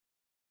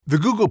The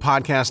Google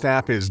Podcast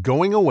app is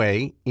going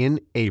away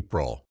in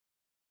April.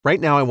 Right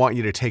now, I want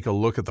you to take a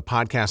look at the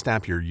podcast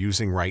app you're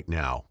using right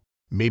now.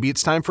 Maybe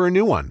it's time for a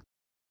new one.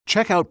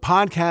 Check out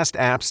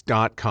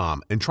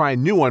podcastapps.com and try a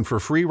new one for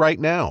free right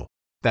now.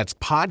 That's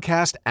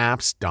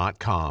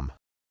podcastapps.com.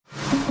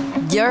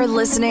 You're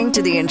listening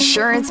to the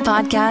Insurance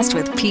Podcast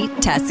with Pete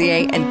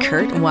Tessier and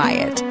Kurt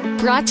Wyatt.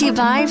 Brought to you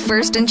by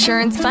First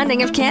Insurance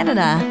Funding of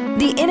Canada,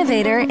 the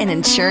innovator in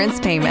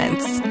insurance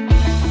payments.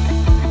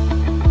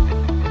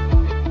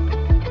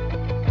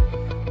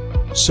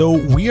 So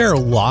we are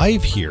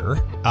live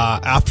here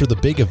after the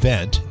big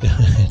event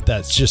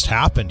that's just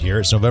happened here.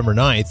 It's November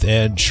 9th.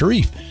 And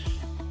Sharif,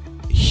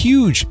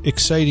 huge,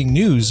 exciting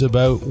news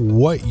about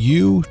what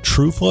you,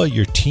 Trufla,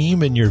 your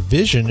team, and your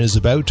vision is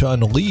about to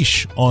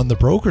unleash on the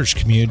brokerage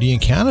community in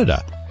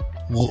Canada.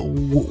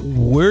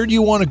 Where do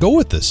you want to go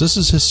with this? This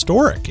is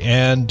historic.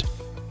 And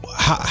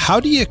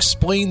how do you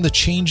explain the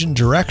change in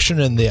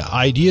direction and the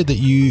idea that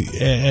you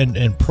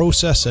and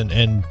process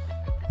and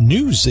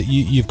news that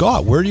you've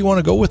got? Where do you want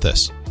to go with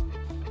this?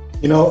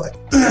 You know,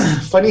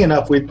 funny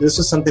enough, this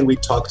is something we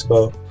talked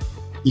about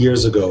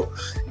years ago,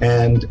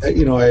 and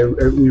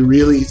we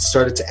really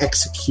started to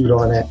execute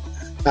on it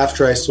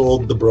after I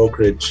sold the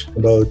brokerage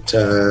about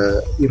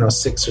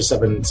 6 or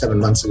 7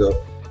 months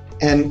ago.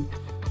 And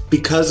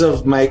because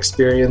of my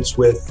experience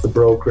with the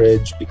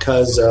brokerage,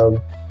 because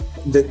of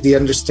the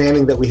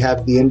understanding that we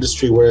have the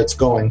industry where it's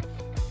going,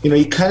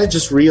 you kind of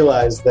just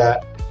realize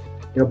that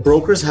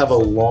brokers have a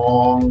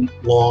long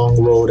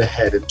road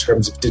ahead in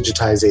terms of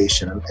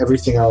digitization and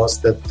everything else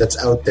that's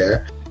out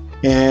there.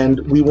 And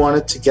we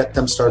wanted to get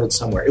them started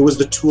somewhere. It was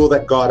the tool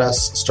that got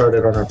us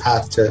started on our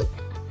path to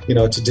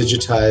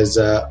digitize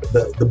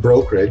the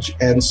brokerage.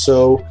 And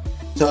so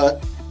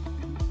thought,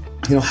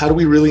 how do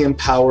we really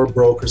empower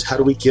brokers? How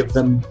do we give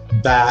them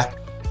back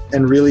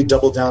and really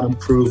double down and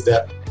prove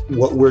that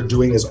what we're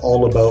doing is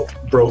all about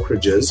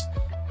brokerages?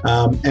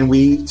 And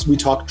we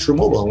talked True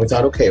Mobile, and we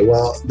thought, okay,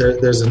 well,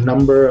 there's a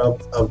number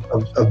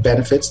of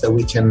benefits that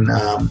we can,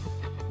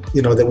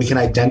 that we can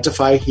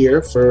identify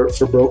here for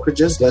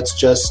brokerages.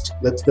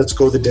 Let's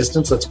go the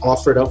distance. Let's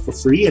offer it out for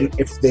free, and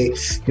if they,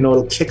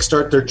 it'll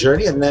kickstart their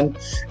journey, and then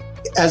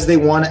as they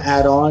want to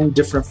add on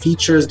different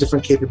features,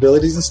 different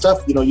capabilities and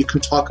stuff, you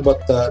can talk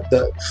about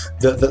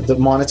the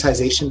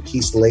monetization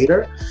piece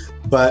later,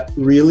 but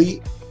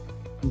really,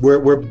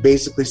 we're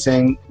basically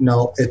saying,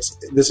 no,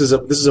 this is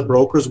a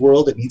broker's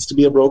world. It needs to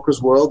be a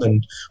broker's world,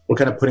 and we're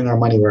kind of putting our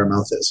money where our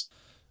mouth is.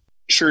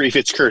 Sharif,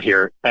 it's Kurt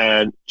here,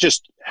 and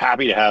just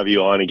happy to have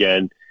you on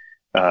again.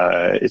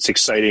 It's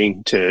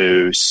exciting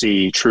to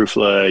see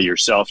Trufla,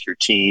 yourself, your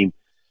team,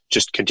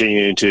 just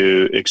continuing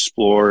to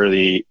explore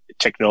the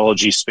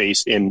technology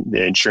space in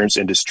the insurance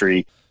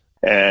industry.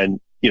 And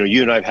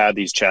you and I have had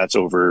these chats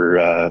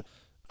over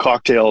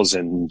cocktails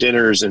and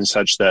dinners and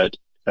such that.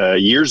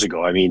 Years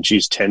ago,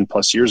 10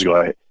 plus years ago,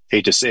 I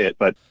hate to say it,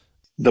 but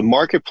the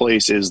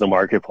marketplace is the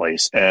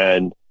marketplace.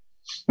 And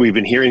we've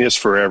been hearing this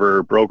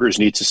forever. Brokers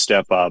need to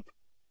step up.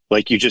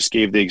 Like you just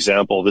gave the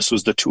example, this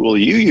was the tool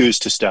you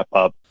used to step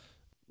up.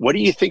 What do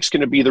you think is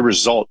going to be the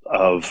result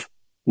of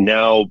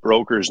now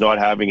brokers not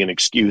having an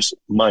excuse,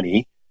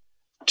 money,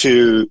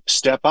 to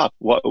step up?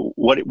 What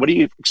do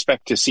you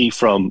expect to see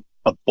from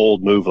a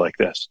bold move like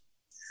this?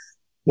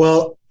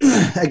 Well,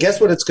 I guess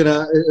what it's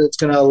gonna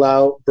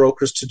allow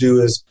brokers to do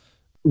is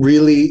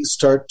really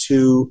start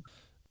to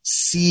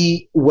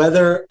see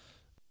whether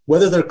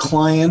their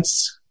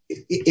clients,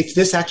 if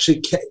this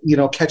actually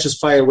catches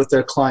fire with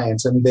their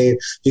clients, and they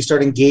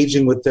start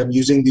engaging with them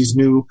using these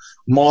new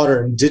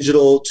modern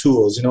digital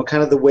tools,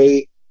 kind of the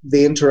way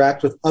they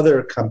interact with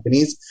other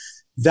companies,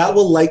 that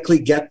will likely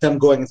get them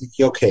going and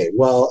thinking, okay,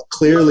 well,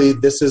 clearly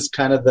this is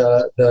kind of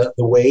the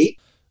way,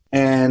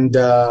 and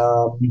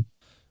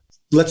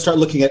let's start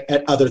looking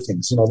at other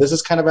things. This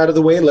is kind of out of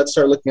the way. Let's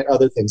start looking at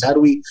other things. How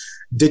do we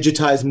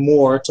digitize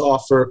more to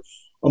offer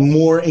a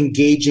more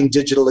engaging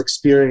digital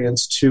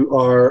experience to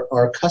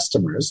our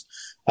customers?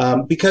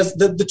 Because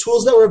the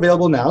tools that are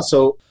available now,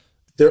 so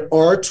there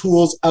are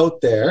tools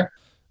out there,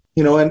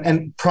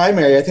 and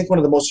primary, I think one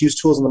of the most used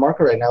tools in the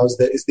market right now is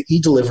the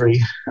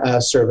e-delivery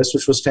service,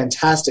 which was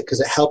fantastic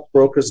because it helped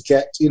brokers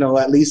get,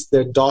 at least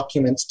their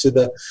documents to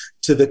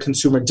the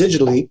consumer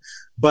digitally,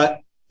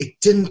 but it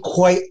didn't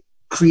quite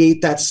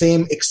create that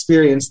same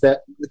experience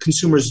that the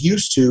consumers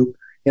used to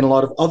in a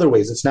lot of other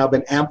ways. It's now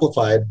been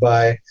amplified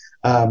by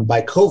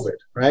COVID,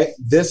 right?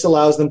 This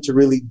allows them to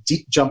really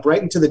jump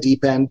right into the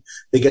deep end.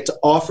 They get to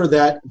offer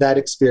that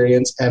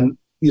experience and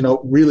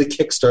really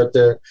kickstart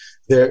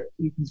their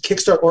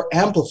or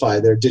amplify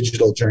their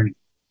digital journey.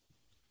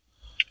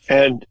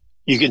 And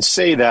you can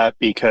say that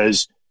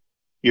because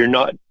you're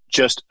not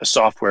just a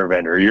software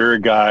vendor. You're a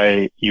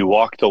guy, you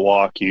walk the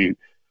walk, you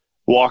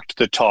walked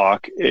the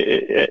talk.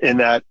 In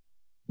that,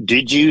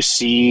 did you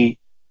see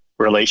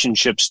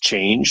relationships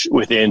change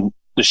within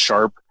the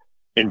Sharp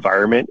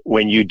environment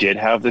when you did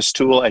have this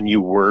tool and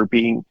you were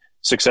being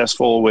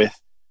successful with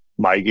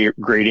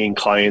migrating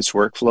clients'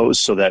 workflows,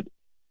 so that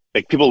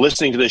like people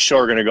listening to this show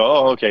are going to go,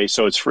 oh, okay,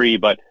 so it's free,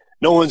 but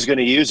no one's going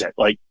to use it.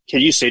 Like,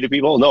 can you say to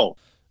people, no,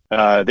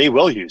 they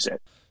will use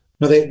it?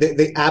 No,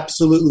 they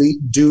absolutely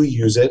do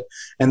use it.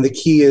 And the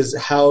key is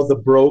how the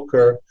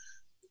broker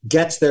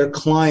gets their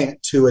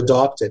client to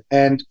adopt it.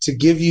 And to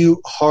give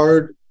you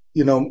hard,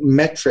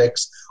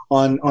 metrics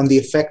on the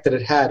effect that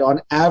it had,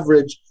 on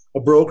average, a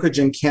brokerage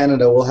in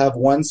Canada will have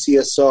one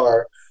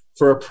CSR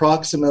for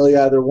approximately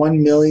either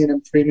 1 million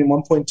in premium,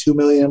 1.2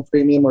 million in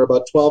premium, or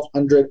about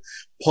 1,200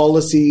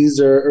 policies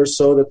or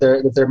so that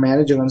they're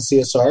managing on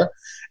CSR.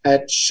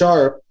 At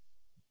Sharp,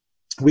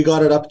 we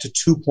got it up to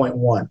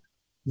 2.1.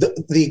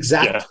 The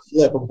exact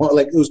flip of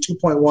like it was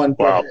 2.1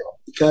 wow.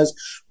 Because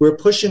we're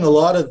pushing a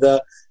lot of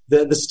the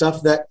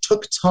stuff that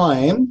took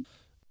time,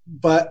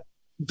 but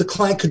the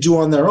client could do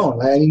on their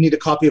own. I need a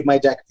copy of my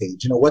deck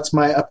page. What's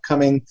my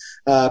upcoming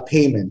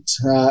payment?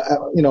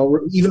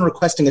 Even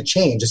requesting a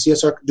change. A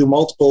CSR could do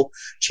multiple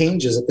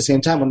changes at the same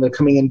time when they're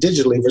coming in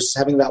digitally versus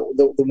having that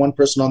the one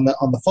person on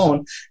the phone,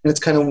 and it's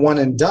kind of one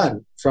and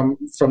done from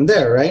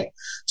there, right?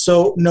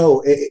 So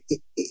no,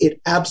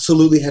 it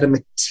absolutely had a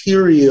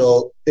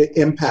material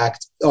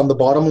impact on the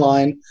bottom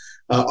line,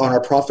 on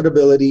our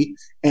profitability,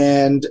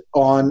 and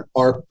on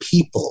our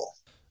people.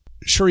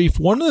 Sharif,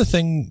 one of the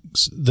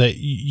things that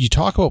you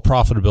talk about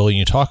profitability,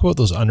 you talk about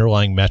those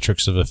underlying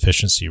metrics of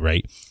efficiency,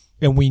 right?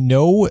 And we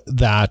know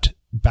that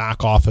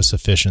back office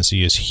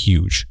efficiency is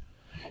huge.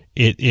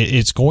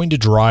 It's going to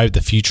drive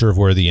the future of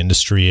where the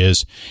industry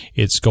is.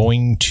 It's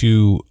going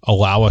to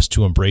allow us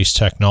to embrace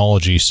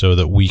technology so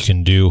that we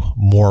can do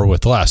more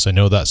with less. I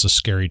know that's a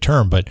scary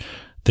term, but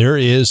there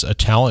is a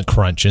talent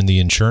crunch in the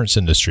insurance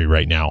industry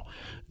right now.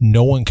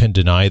 No one can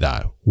deny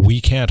that.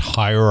 We can't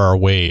hire our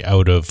way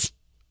out of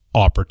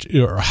let me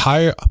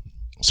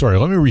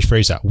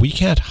rephrase that. We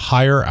can't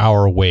hire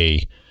our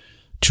way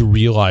to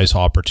realize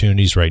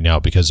opportunities right now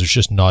because there's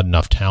just not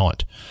enough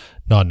talent,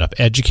 not enough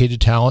educated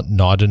talent,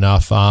 not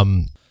enough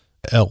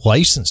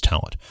licensed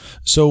talent.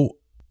 So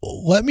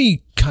let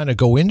me kind of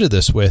go into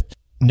this with,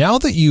 now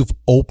that you've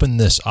opened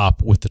this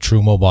up with the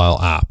True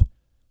Mobile app,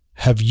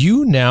 have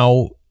you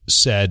now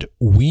said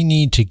we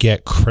need to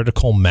get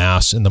critical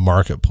mass in the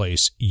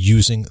marketplace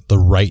using the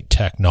right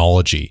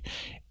technology?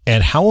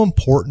 And how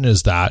important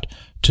is that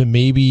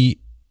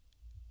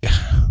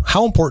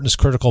how important is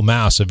critical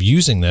mass of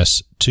using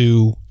this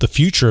to the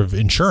future of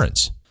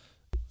insurance?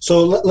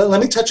 So let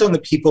me touch on the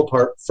people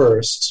part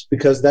first,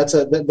 because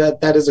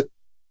that is a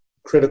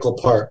critical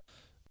part.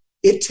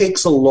 It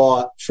takes a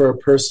lot for a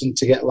person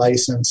to get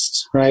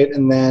licensed, right?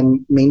 And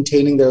then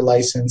maintaining their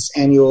license,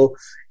 annual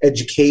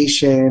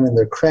education and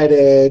their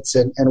credits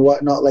and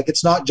whatnot. Like,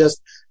 it's not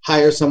just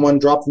hire someone,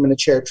 drop them in a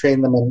chair,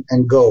 train them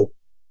and go.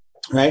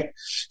 Right?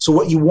 So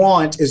what you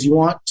want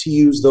to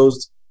use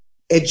those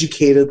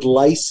educated,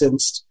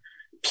 licensed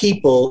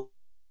people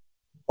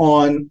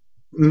on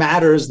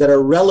matters that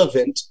are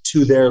relevant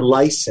to their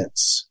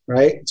license,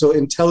 right? So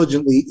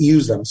intelligently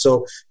use them.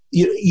 So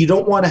you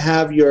don't want to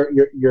have your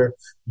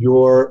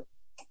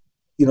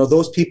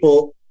those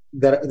people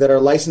that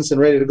are licensed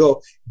and ready to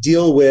go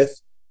deal with,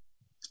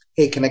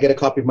 hey, can I get a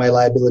copy of my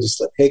liability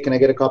slip? Hey, can I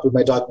get a copy of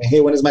my document?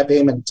 Hey, when is my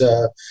payment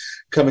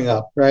coming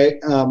up? Right?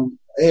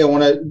 Hey, I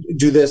want to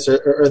do this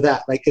or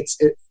that. Like,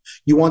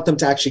 you want them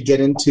to actually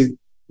get into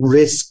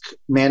risk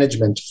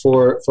management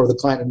for the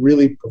client and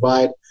really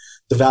provide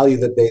the value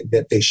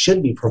that they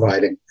should be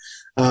providing.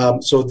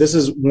 So this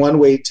is one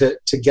way to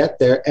get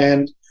there.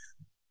 And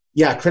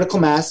yeah, critical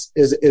mass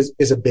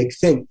is a big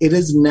thing. It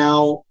is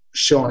now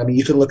shown. I mean,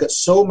 you can look at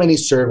so many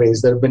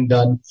surveys that have been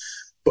done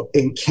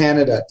in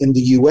Canada, in the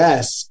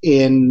US,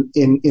 in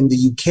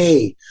the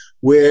UK,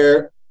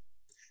 where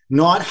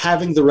not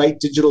having the right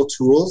digital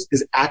tools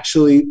is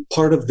actually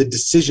part of the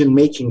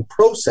decision-making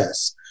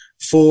process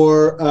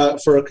for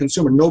a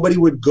consumer. Nobody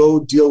would go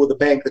deal with a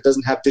bank that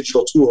doesn't have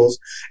digital tools,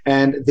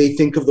 and they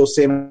think of those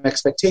same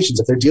expectations.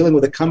 If they're dealing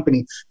with a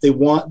company, they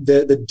want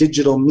the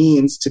digital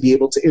means to be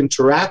able to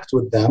interact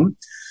with them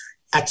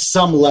at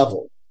some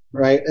level,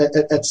 right?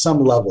 At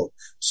some level.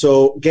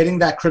 So getting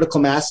that critical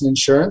mass in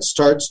insurance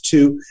starts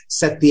to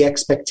set the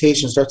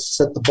expectation, starts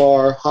to set the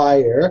bar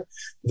higher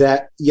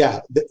that,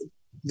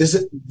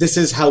 this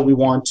is how we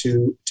want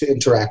to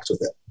interact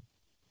with it.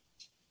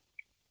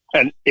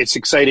 And it's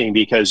exciting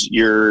because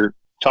you're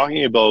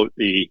talking about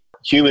the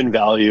human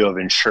value of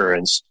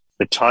insurance,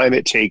 the time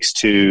it takes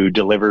to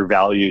deliver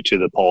value to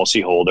the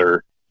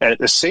policyholder. And at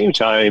the same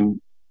time,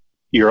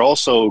 you're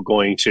also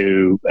going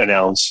to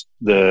announce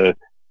the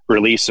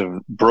release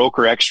of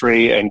broker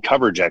X-ray and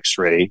coverage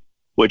X-ray,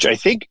 which I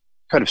think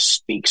kind of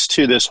speaks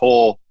to this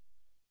whole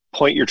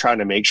point you're trying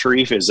to make,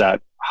 Sharif, is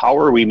that how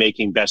are we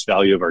making best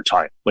value of our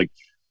time? Like,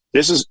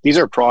 these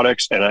are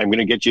products, and I'm going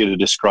to get you to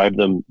describe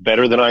them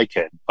better than I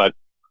can, but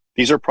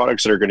these are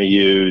products that are going to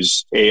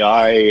use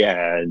AI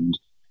and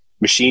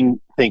machine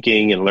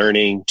thinking and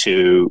learning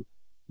to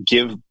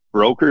give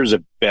brokers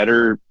a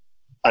better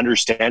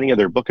understanding of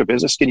their book of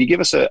business. Can you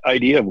give us an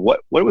idea of what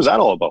was that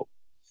all about?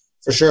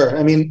 For sure.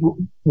 I mean,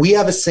 we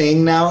have a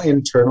saying now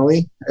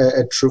internally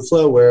at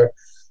Trufla where,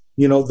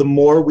 the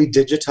more we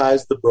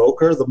digitize the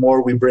broker, the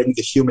more we bring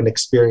the human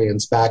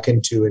experience back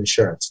into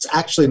insurance. It's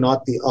actually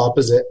not the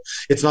opposite.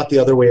 It's not the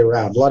other way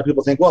around. A lot of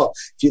people think, well,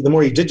 the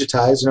more you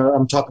digitize,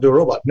 I'm talking to a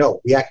robot.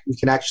 No, we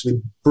can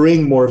actually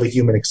bring more of a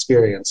human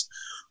experience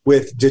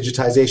with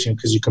digitization,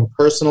 because you can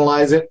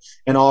personalize it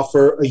and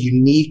offer a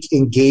unique,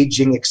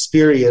 engaging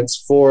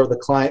experience for the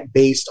client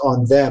based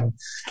on them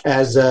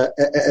as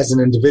an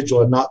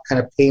individual, and not kind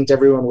of paint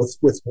everyone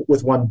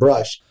with one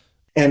brush.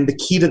 And the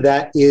key to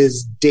that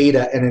is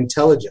data and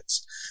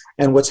intelligence.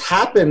 And what's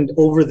happened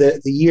over the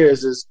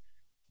years is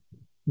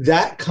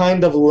that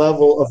kind of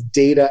level of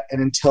data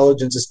and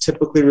intelligence is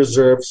typically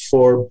reserved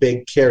for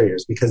big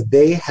carriers, because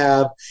they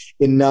have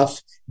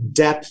enough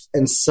depth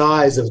and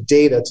size of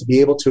data to be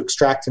able to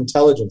extract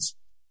intelligence.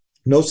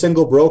 No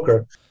single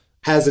broker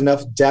has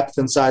enough depth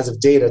and size of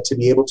data to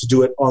be able to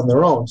do it on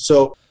their own.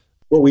 So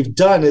what we've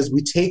done is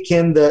we take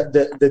in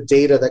the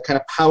data that kind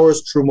of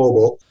powers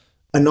TrueMobile,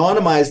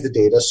 anonymize the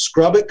data,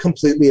 scrub it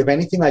completely of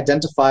anything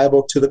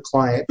identifiable to the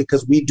client,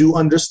 because we do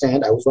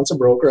understand, I was once a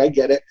broker, I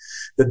get it,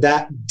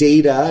 that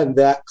data and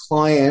that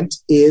client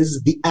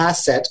is the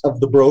asset of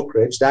the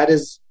brokerage. That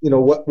is,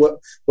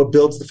 what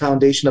builds the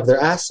foundation of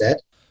their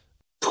asset.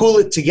 Pull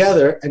it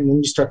together, and then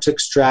you start to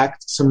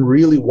extract some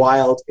really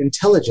wild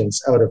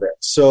intelligence out of it.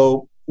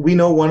 So we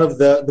know one of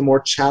the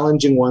more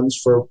challenging ones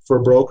for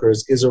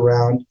brokers is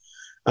around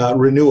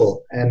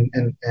renewal and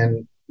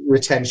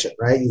retention,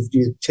 right?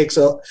 It takes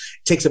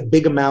a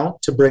big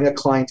amount to bring a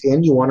client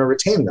in. You want to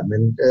retain them,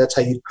 and that's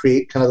how you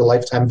create kind of the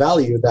lifetime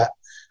value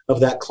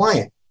of that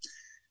client.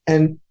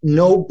 And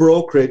no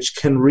brokerage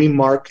can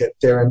remarket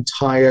their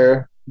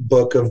entire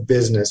book of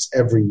business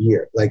every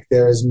year. Like,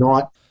 there is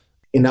not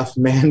enough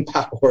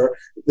manpower.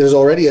 There's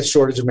already a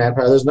shortage of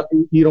manpower.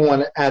 You don't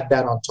want to add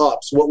that on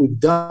top. So what we've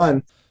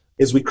done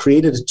is we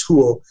created a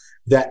tool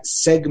that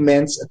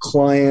segments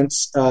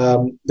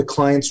the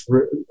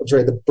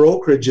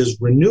brokerage's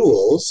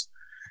renewals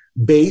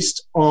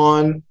based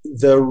on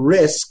the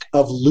risk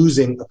of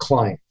losing a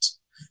client.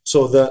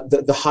 So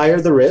the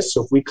higher the risk,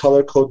 so if we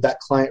color code that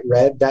client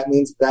red, that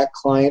means that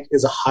client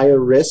is a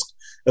higher risk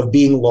of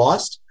being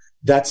lost.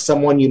 That's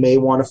someone you may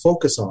want to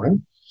focus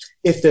on.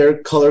 If they're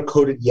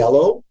color-coded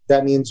yellow,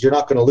 that means you're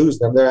not going to lose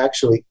them. They're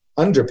actually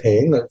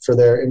underpaying for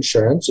their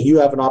insurance. So you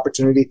have an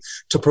opportunity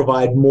to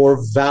provide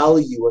more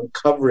value and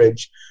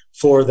coverage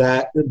for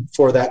that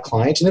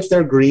client. And if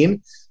they're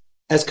green,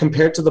 as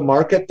compared to the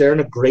market, they're in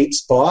a great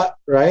spot,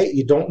 right?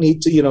 You don't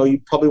need to,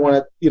 you probably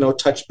want to,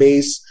 touch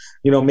base,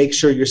 make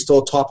sure you're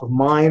still top of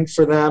mind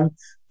for them.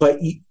 But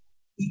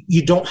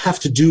you don't have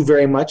to do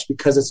very much,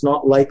 because it's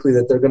not likely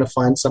that they're going to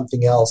find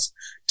something else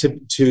to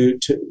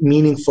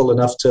meaningful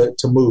enough to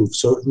move.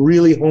 So it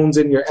really hones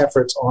in your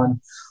efforts on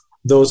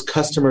those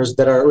customers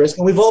that are at risk.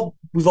 And we've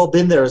all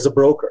been there as a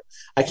broker.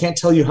 I can't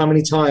tell you how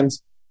many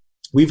times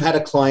we've had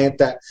a client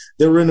that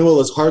their renewal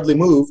is hardly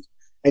moved,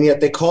 and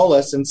yet they call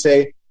us and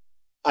say,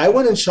 I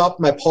went and shopped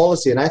my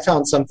policy and I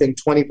found something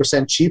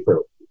 20%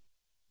 cheaper.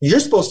 You're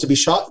supposed to be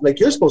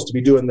you're supposed to be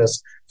doing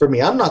this for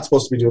me. I'm not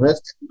supposed to be doing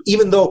this.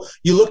 Even though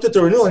you looked at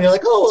the renewal and you're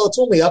like, oh, well, it's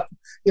only up,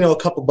 a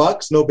couple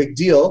bucks, no big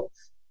deal.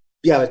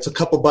 Yeah, it's a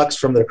couple bucks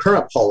from their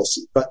current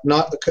policy, but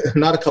not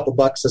a couple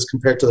bucks as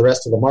compared to the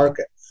rest of the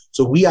market.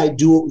 So we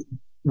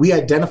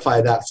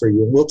identify that for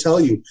you, and we'll tell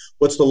you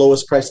what's the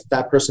lowest price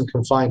that person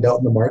can find out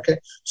in the market,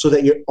 so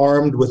that you're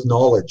armed with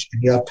knowledge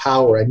and you have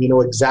power and you know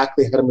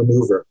exactly how to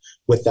maneuver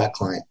with that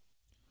client.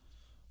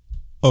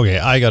 Okay,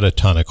 I got a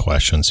ton of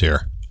questions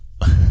here.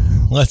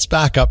 Let's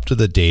back up to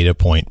the data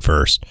point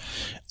first.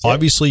 Yeah.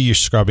 Obviously, you're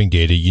scrubbing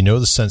data. You know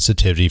the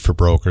sensitivity for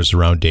brokers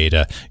around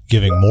data,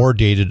 giving more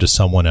data to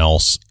someone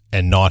else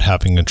and not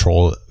having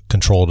control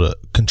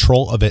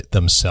of it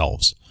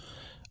themselves.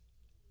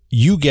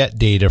 You get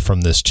data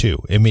from this too.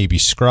 It may be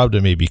scrubbed,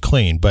 it may be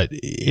clean, but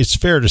it's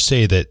fair to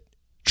say that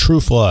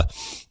Trufla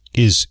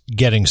is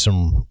getting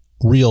some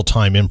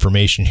real-time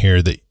information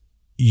here that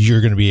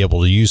you're going to be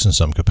able to use in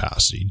some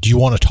capacity. Do you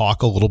want to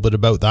talk a little bit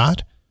about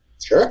that?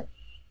 Sure.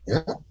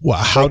 Yeah.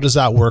 Well, how does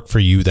that work for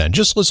you then?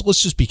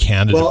 Let's just be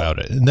candid about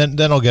it, and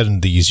then I'll get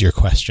into the easier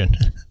question.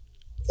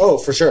 Oh,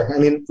 for sure. I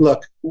mean,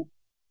 look,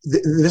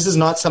 this is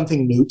not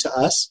something new to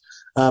us.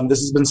 This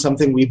has been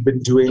something we've been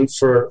doing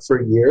for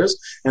years,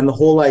 and the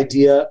whole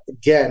idea,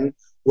 again,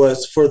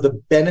 was for the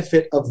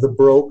benefit of the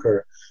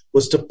broker,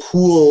 was to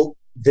pool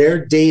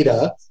their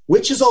data,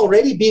 which is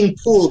already being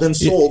pooled and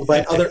sold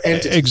by other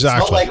entities.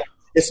 Exactly.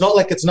 It's not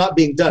like it's not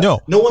being done.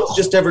 No one's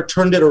just ever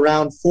turned it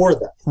around for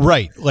them.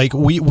 Right. Like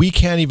we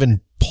can't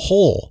even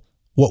pull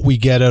what we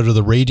get out of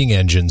the rating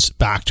engines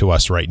back to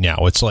us right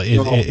now. It's like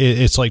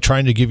it's like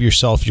trying to give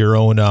yourself your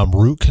own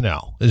root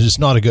canal. It's just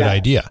not a good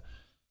idea.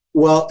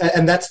 Well,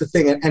 and that's the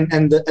thing.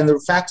 And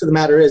the fact of the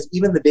matter is,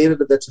 even the data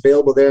that's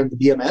available there in the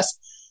BMS,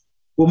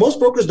 what most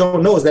brokers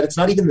don't know is that it's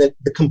not even the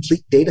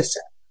complete data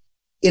set.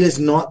 It is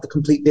not the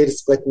complete data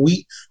set.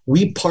 Like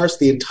we parse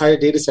the entire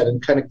data set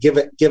and kind of give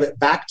it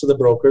back to the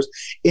brokers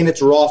in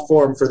its raw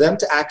form for them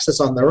to access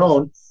on their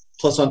own.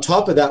 Plus, on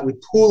top of that, we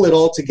pool it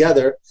all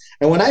together.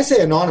 And when I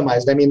say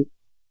anonymized, I mean,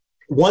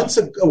 once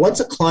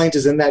a client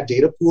is in that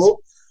data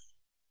pool,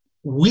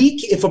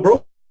 if a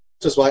broker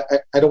says, well,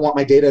 I don't want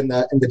my data in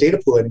the data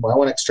pool anymore, I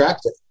want to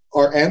extract it,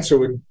 our answer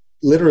would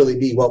literally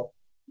be, well,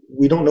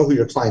 we don't know who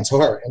your clients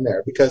are in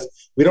there because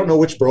we don't know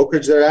which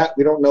brokerage they're at.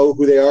 We don't know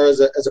who they are as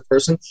a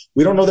person.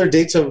 We don't know their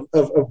dates of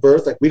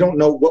birth. Like, we don't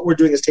know. What we're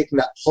doing is taking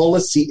that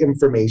policy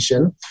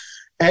information,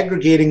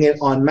 aggregating it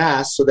en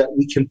masse so that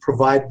we can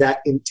provide that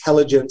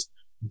intelligence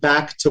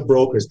back to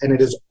brokers. And it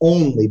is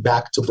only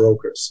back to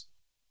brokers.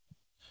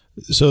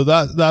 So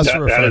that's a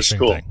refreshing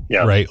cool. thing,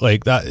 yeah. Right?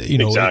 Like that,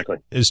 exactly.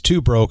 As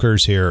two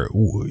brokers here,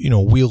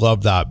 we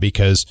love that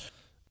because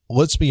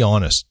let's be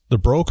honest, the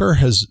broker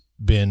has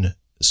been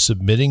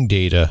submitting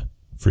data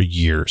for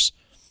years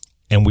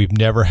and we've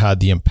never had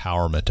the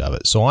empowerment of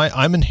it. So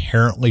I'm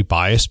inherently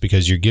biased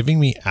because you're giving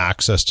me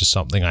access to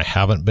something I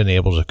haven't been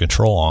able to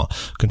control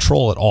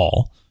at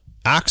all,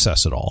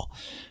 access at all.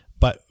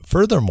 But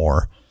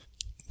furthermore,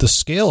 the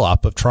scale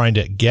up of trying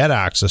to get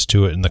access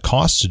to it and the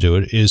cost to do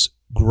it is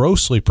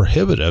grossly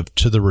prohibitive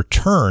to the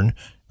return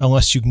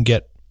unless you can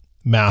get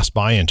mass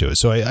buy into it.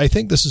 So I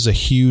think this is a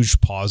huge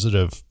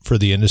positive for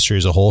the industry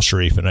as a whole,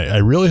 Sharif. And I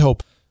really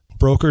hope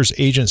brokers,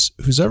 agents,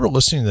 who's ever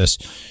listening to this,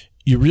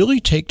 you really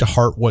take to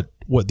heart what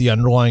the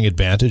underlying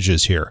advantage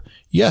is here.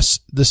 Yes,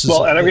 this is...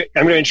 Well, and I'm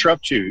going to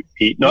interrupt you,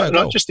 Pete.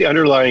 Not just the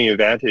underlying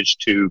advantage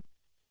to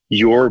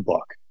your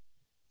book,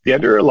 the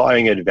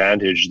underlying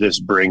advantage this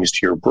brings to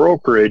your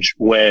brokerage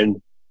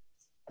when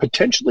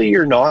potentially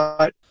you're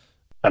not,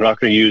 I'm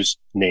not going to use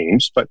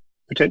names, but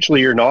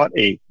potentially you're not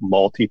a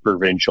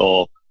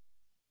multi-provincial,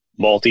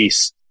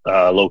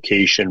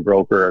 multi-location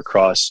broker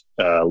across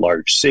a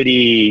large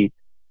city,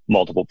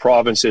 multiple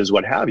provinces,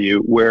 what have you,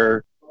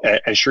 where,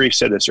 as Sharif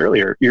said this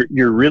earlier,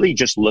 you're really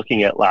just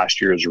looking at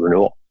last year's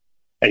renewal.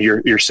 And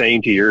you're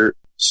saying to your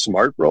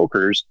smart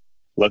brokers,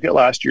 look at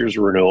last year's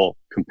renewal,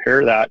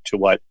 compare that to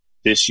what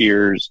this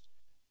year's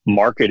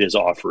market is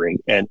offering,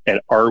 and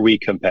are we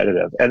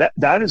competitive? And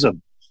that is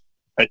an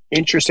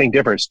interesting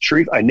difference.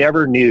 Sharif, I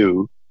never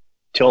knew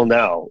till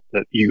now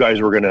that you guys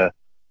were going to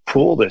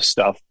pool this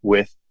stuff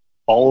with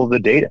all of the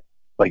data.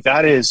 Like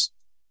that is,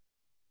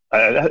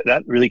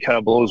 that really kind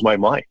of blows my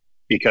mind.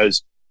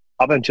 Because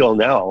up until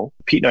now,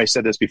 Pete and I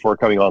said this before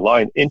coming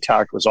online,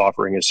 Intact was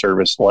offering a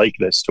service like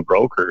this to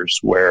brokers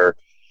where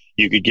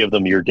you could give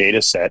them your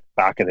data set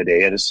back in the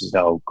day. And this is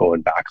now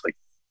going back like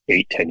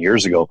 8-10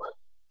 years ago.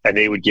 And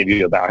they would give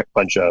you a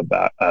bunch of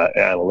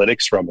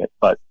analytics from it.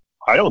 But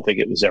I don't think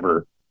it was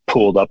ever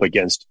pulled up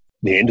against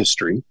the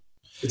industry.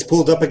 It's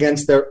pulled up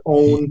against their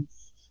own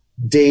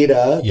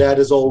data that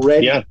is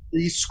already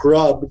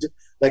pre-scrubbed.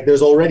 Like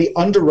there's already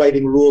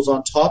underwriting rules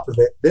on top of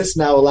it. This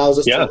now allows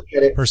us to look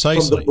at it from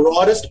the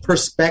broadest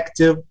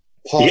perspective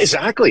possible.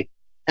 Exactly.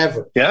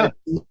 Ever. Yeah.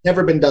 It's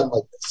never been done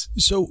like this.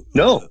 So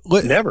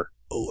never.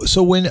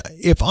 So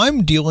if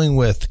I'm dealing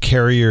with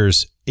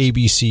carriers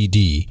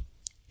ABCD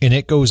and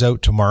it goes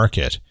out to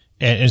market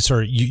and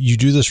sorry, you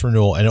do this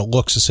renewal and it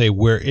looks to say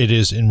where it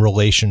is in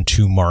relation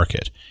to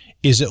market.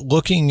 Is it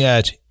looking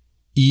at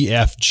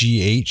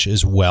EFGH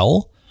as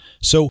well?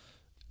 So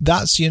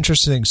that's the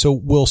interesting thing. So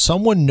will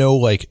someone know,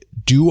 like,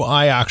 do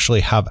I actually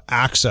have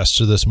access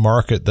to this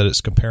market that it's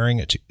comparing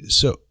it to?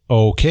 So,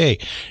 okay,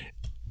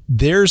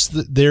 there's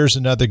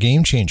another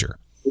game changer.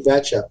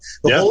 Gotcha.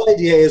 The whole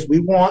idea is we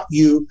want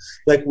you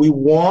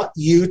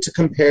to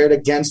compare it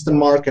against the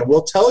market.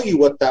 We'll tell you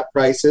what that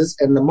price is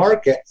in the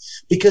market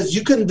because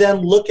you can then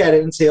look at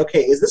it and say,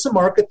 okay, is this a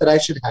market that I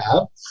should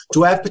have?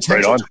 Do I have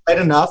potential to write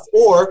enough?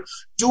 Or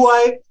do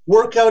I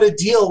work out a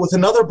deal with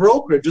another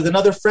brokerage, with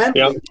another friend,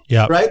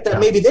 right? That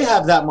maybe they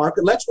have that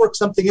market. Let's work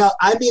something out.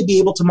 I may be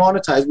able to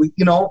monetize.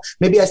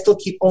 Maybe I still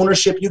keep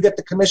ownership. You get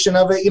the commission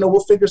of it.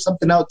 We'll figure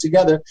something out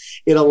together.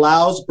 It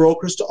allows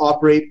brokers to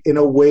operate in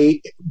a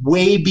way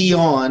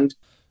beyond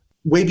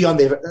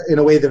in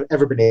a way they've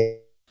ever been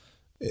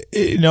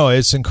able. No,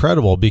 it's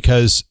incredible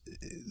because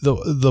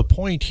the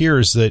point here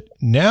is that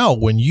now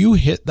when you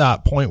hit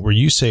that point where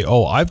you say,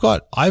 oh, I've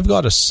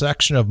got a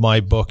section of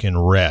my book in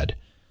red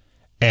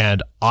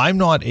and I'm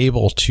not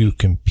able to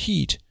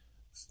compete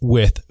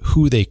with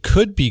who they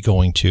could be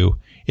going to,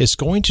 it's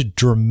going to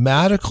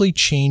dramatically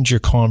change your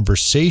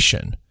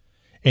conversation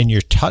and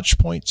your touch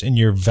points and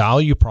your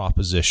value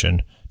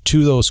proposition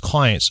to those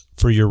clients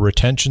for your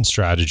retention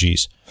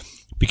strategies,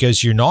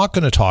 because you're not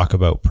going to talk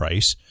about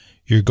price.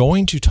 You're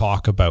going to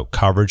talk about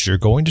coverage. You're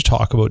going to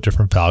talk about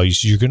different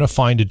values. You're going to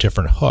find a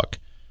different hook.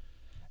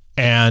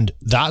 And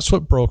that's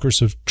what brokers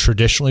have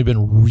traditionally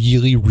been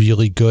really,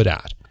 really good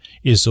at,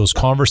 is those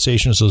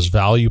conversations, those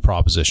value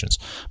propositions.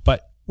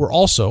 But we're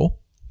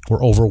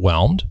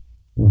overwhelmed.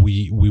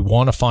 We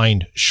want to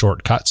find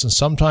shortcuts, and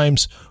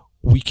sometimes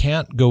we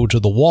can't go to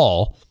the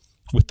wall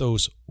with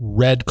those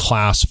red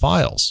class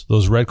files,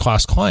 those red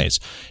class clients,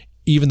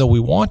 even though we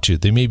want to.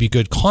 They may be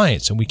good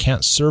clients and we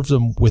can't serve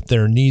them with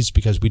their needs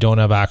because we don't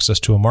have access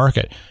to a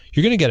market.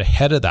 You're going to get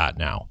ahead of that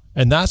now.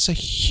 And that's a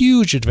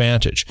huge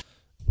advantage,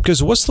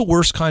 because what's the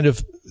worst kind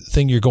of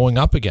thing you're going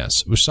up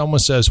against? If someone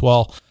says,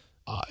 well,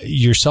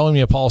 you're selling me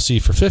a policy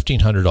for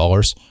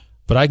 $1,500,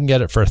 but I can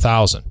get it for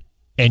 $1,000.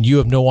 and you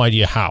have no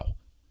idea how,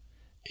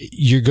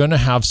 you're going to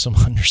have some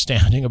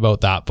understanding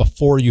about that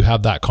before you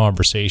have that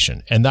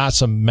conversation. And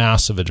that's a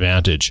massive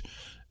advantage.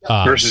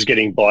 Versus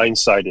getting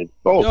blindsided.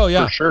 Oh,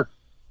 yeah. For sure.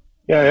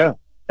 Yeah.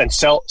 And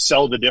sell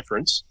the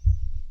difference.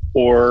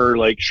 Or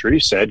like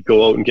Sharif said,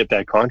 go out and get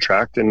that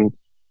contract and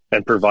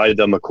provide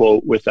them a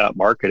quote with that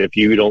market if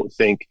you don't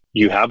think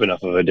you have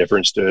enough of a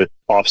difference to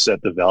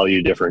offset the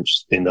value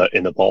difference in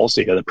the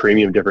policy, or the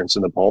premium difference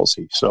in the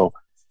policy. So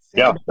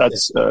yeah,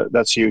 that's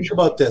huge. Think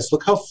about this.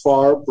 Look how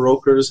far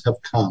brokers have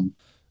come,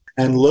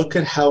 and look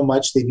at how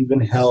much they've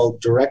even held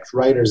direct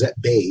writers at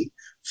bay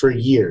for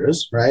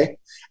years, right?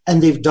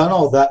 And they've done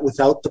all that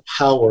without the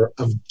power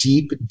of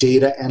deep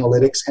data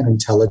analytics and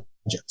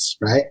intelligence,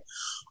 right?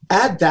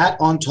 Add that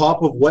on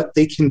top of what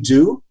they can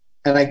do,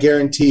 and I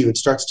guarantee you it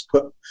starts to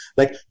put,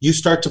 like, you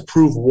start to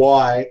prove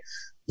why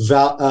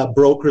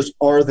brokers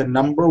are the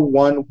number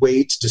one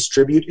way to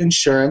distribute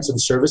insurance and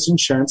service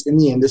insurance in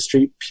the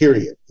industry,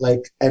 period.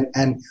 Like,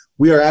 and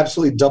we are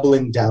absolutely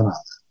doubling down on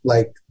that.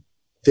 Like,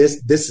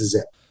 this is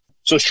it.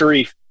 So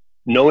Sharif,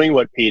 knowing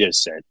what Pete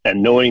has said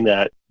and knowing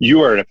that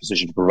you are in a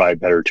position to provide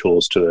better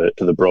tools to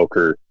the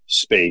broker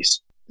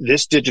space,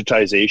 this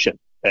digitization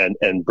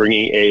and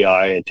bringing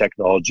AI and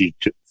technology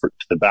to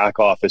the back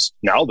office,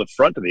 now the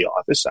front of the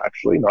office,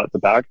 actually, not the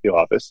back of the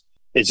office,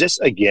 is this,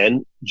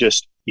 again,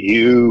 just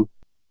you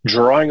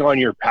drawing on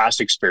your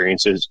past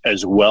experiences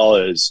as well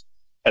as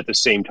at the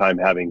same time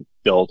having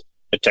built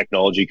a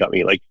technology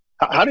company? Like,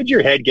 how did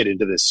your head get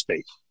into this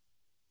space?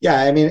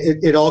 Yeah, I mean,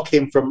 it all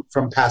came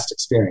from past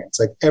experience.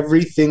 Like,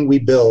 everything we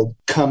build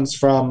comes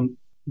from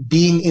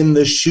being in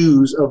the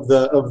shoes of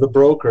the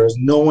brokers,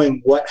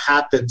 knowing what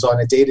happens on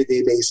a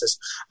day-to-day basis,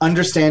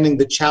 understanding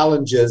the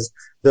challenges,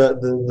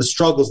 the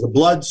struggles, the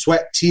blood,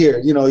 sweat, tear.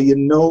 You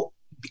know,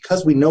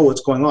 because we know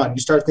what's going on, you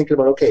start thinking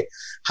about, okay,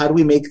 how do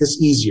we make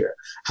this easier?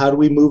 How do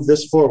we move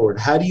this forward?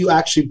 How do you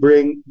actually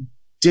bring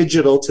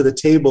digital to the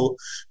table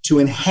to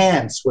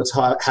enhance what's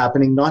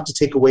happening, not to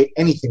take away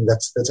anything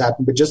that's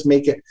happened, but just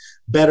make it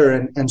better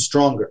and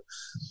stronger.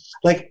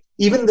 Like,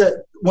 even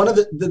one of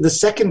the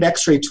second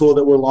X-ray tool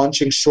that we're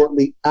launching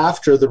shortly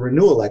after the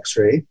renewal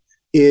X-ray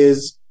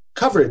is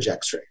coverage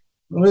X-ray.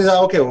 And we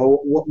thought, okay, well,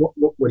 what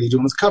are you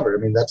doing with cover?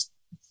 I mean, that's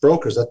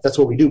brokers. That's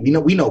what we do.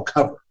 We know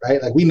cover, right?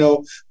 Like, we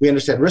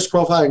understand risk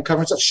profile and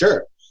cover and stuff,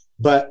 sure,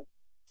 but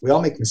we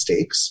all make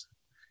mistakes.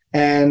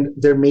 And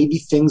there may be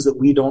things that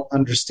we don't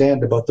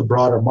understand about the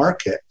broader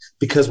market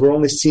because we're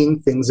only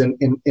seeing things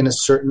in a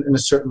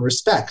certain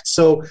respect.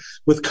 So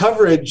with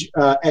coverage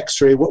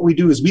X-ray, what we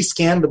do is we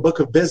scan the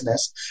book of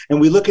business and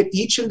we look at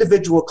each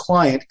individual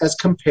client as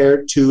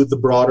compared to the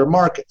broader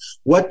market.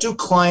 What do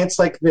clients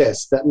like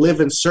this that live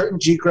in certain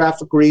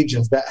geographic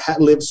regions, that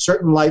live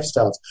certain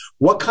lifestyles,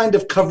 what kind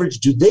of coverage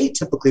do they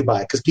typically buy?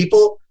 Because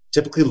people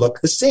typically look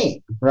the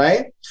same,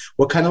 right?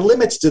 What kind of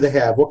limits do they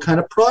have? What kind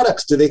of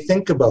products do they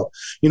think about?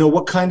 You know,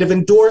 what kind of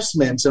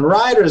endorsements and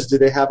riders do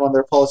they have on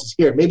their policies?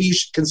 Here, maybe you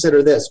should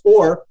consider this.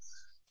 Or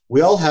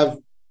we all have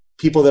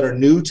people that are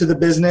new to the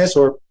business,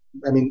 or,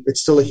 I mean,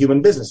 it's still a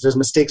human business. There's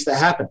mistakes that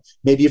happen.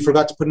 Maybe you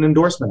forgot to put an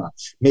endorsement on.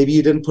 Maybe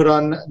you didn't put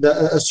on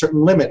a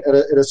certain limit at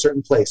a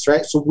certain place,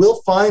 right? So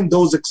we'll find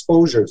those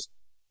exposures,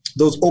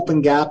 those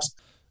open gaps,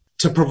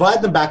 to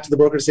provide them back to the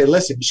broker to say,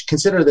 listen, you should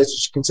consider this, you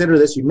should consider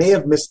this, you may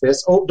have missed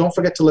this, oh, don't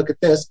forget to look at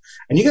this.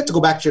 And you get to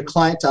go back to your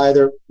client to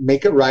either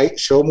make it right,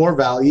 show more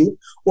value,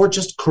 or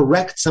just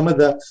correct some of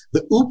the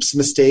oops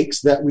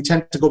mistakes that we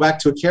tend to go back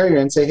to a carrier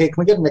and say, hey,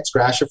 can we get an ex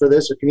gratia for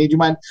this? Or do you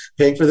mind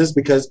paying for this?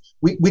 Because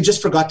we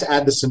just forgot to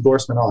add this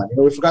endorsement on. You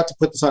know, we forgot to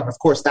put this on. Of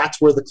course, that's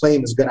where the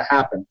claim is going to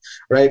happen,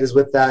 right, is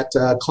with that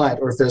client,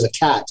 or if there's a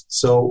CAT.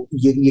 So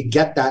you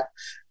get that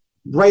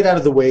right out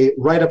of the way,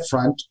 right up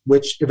front,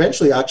 which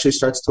eventually actually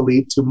starts to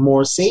lead to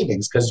more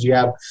savings because you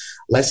have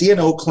less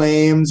E&O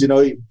claims, you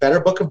know,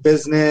 better book of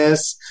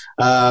business,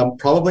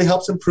 probably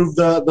helps improve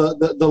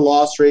the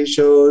loss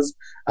ratios.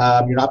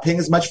 You're not paying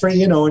as much for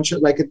E&O, and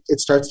like it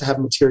starts to have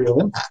material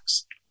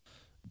impacts.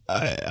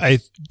 I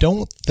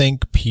don't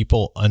think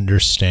people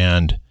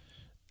understand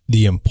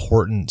the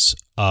importance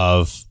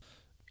of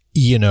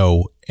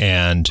E&O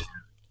and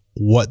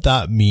what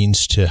that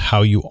means to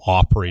how you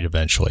operate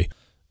eventually.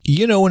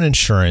 E&O in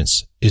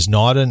insurance is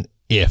not an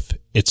if,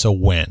 it's a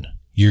when.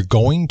 You're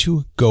going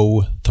to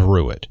go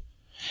through it.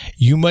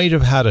 You might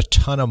have had a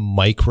ton of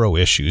micro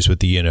issues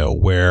with E&O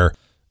where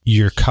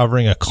you're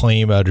covering a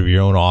claim out of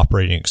your own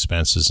operating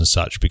expenses and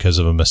such because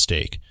of a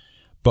mistake.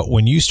 But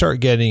when you start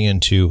getting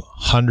into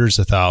hundreds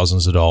of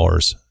thousands of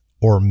dollars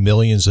or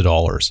millions of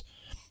dollars,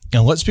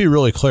 and let's be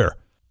really clear,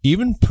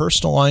 even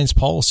personal lines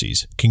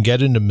policies can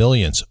get into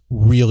millions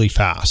really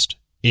fast.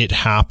 It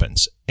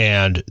happens.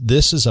 And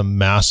this is a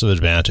massive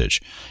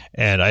advantage.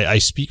 And I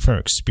speak from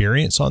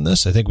experience on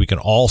this. I think we can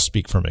all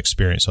speak from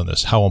experience on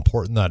this, how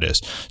important that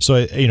is.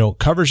 So,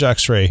 coverage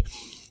X-ray,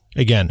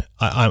 again,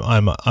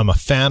 I'm a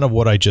fan of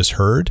what I just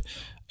heard,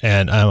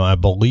 and I'm a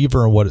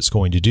believer in what it's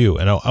going to do.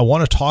 And I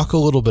want to talk a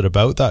little bit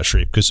about that,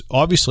 Sharif, because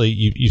obviously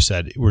you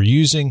said we're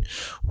using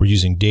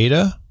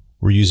data,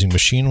 we're using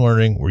machine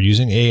learning, we're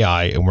using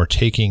AI, and we're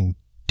taking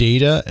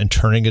data and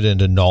turning it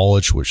into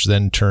knowledge, which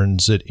then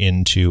turns it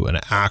into an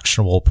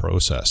actionable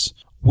process.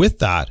 With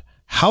that,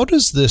 how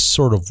does this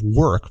sort of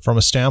work from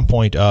a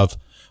standpoint of,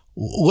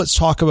 let's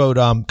talk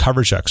about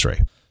coverage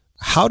X-ray.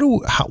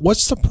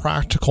 What's the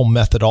practical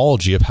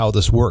methodology of how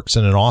this works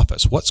in an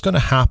office? What's going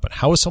to happen?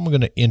 How is someone going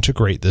to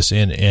integrate this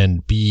in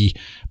and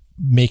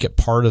make it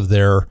part of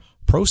their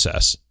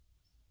process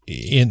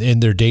in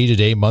their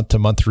day-to-day,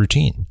 month-to-month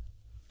routine?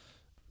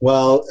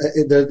 Well,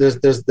 there's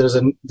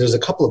a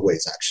couple of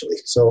ways actually.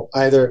 So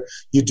either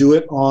you do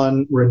it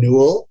on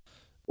renewal,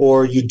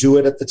 or you do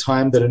it at the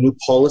time that a new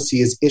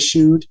policy is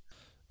issued.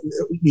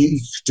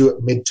 You do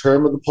it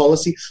midterm of the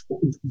policy.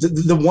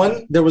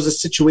 There was a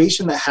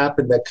situation that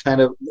happened that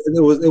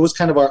it was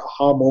kind of our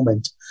aha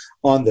moment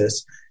on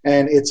this,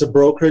 and it's a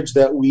brokerage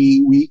that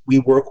we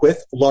work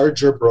with,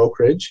 larger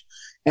brokerage,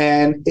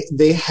 and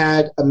they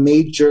had a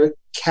major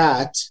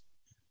CAT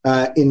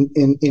in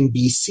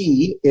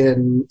BC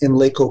in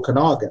Lake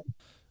Okanagan,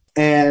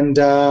 and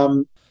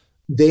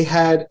they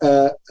had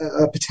a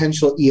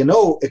potential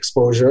E&O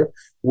exposure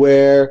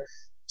where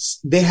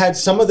they had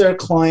some of their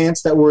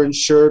clients that were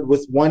insured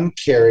with one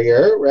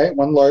carrier, right,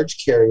 one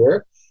large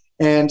carrier,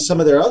 and some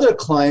of their other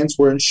clients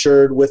were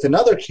insured with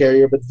another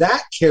carrier, but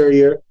that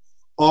carrier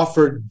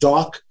offered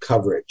dock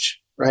coverage,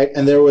 right?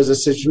 And there was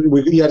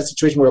we had a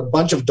situation where a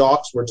bunch of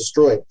docks were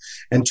destroyed,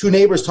 and two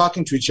neighbors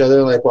talking to each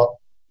other like, well,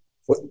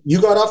 what,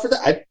 you got offered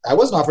that? I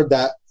wasn't offered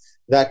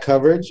that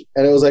coverage.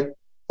 And it was like,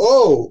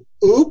 oh,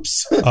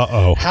 oops.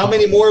 Uh-oh. How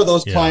many more of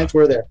those clients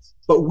were there?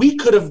 But we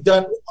could have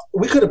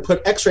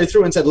put X-ray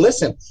through and said,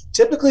 listen,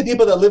 typically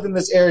people that live in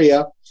this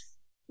area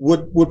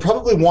would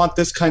probably want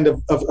this kind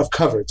of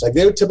coverage. Like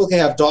they would typically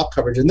have dock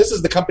coverage. And this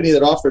is the company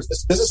that offers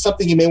this. This is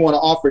something you may want to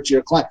offer to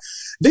your client.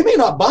 They may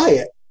not buy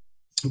it,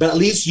 but at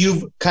least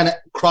you've kind of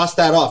crossed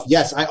that off.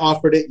 Yes, I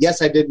offered it.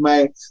 Yes, I did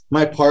my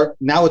part.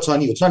 Now it's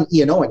on you. It's not an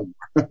E&O anymore.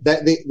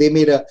 That they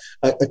made a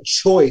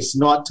choice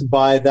not to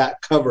buy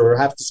that cover or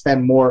have to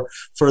spend more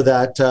for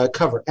that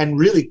cover. And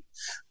really,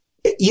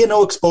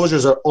 E&O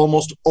exposures are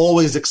almost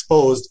always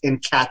exposed in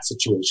CAT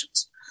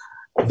situations.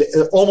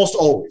 Almost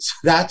always.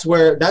 That's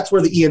where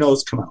the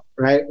E&Os come out,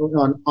 right?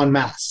 On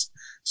mass.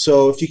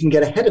 So if you can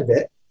get ahead of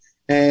it,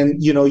 and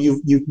you've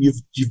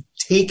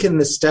taken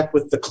the step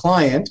with the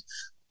client,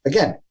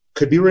 again,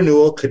 could be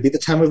renewal, could be the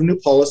time of a new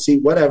policy,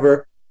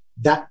 whatever.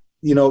 That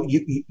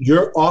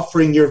you're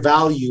offering your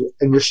value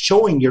and you're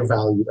showing your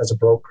value as a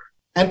broker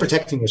and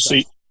protecting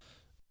yourself.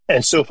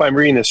 So if I'm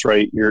reading this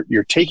right,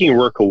 you're taking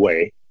work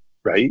away,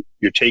 right?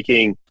 You're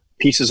taking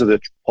pieces of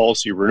the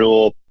policy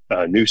renewal,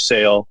 new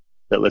sale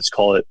that, let's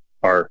call it,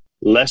 are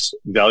less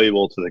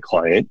valuable to the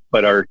client,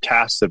 but are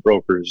tasks that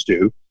brokers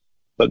do.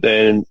 But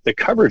then the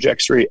coverage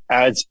X-ray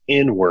adds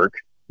in work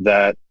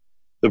that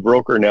the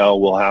broker now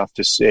will have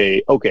to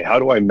say, okay, how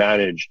do I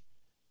manage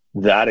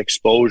that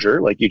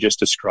exposure, like you just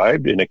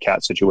described, in a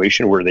CAT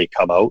situation where they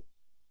come out?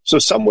 So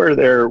somewhere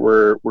there,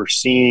 we're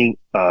seeing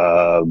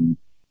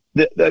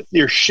that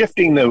you're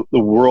shifting the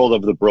world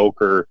of the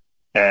broker,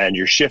 and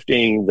you're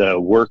shifting the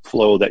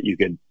workflow that you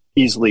could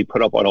easily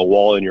put up on a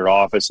wall in your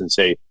office and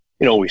say,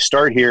 we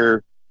start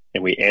here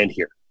and we end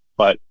here.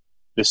 But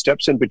the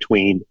steps in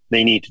between,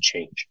 they need to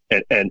change.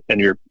 And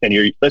you're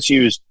let's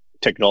use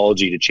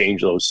technology to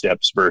change those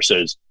steps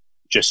versus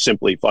just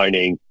simply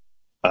finding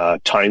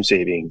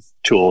time-saving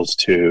tools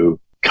to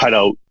cut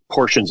out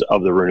portions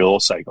of the renewal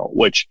cycle,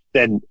 which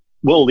then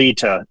will lead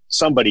to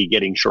somebody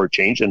getting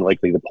shortchanged and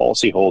likely the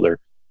policyholder.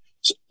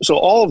 So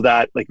all of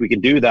that, like we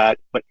can do that,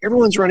 but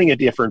everyone's running a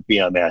different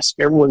BMS.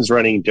 Everyone's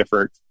running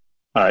different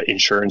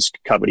insurance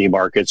company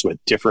markets with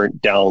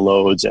different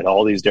downloads and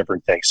all these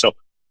different things. So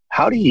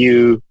how do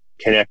you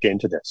connect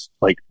into this?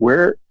 Like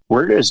where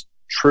does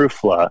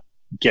Trufla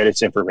get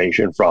its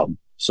information from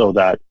so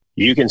that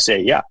you can say,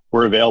 yeah,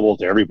 we're available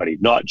to everybody,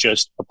 not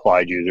just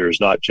applied users,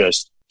 not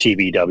just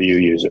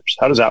TBW users?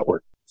 How does that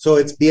work? So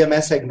it's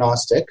BMS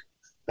agnostic.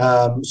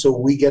 So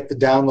we get the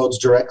downloads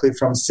directly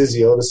from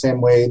Sysio the same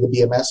way the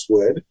BMS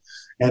would,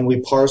 and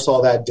we parse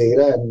all that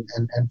data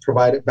and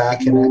provide it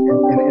back in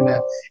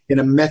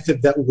a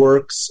method that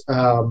works.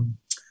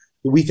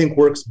 We think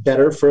works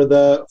better for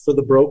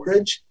the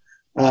brokerage,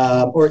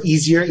 or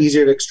easier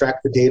to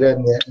extract the data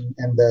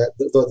and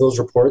those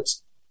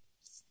reports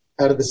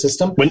out of the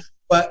system.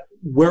 But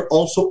we're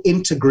also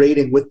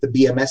integrating with the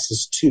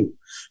BMSs too.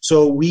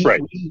 So we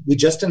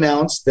just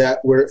announced that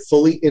we're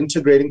fully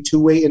integrating,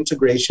 two-way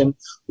integration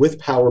with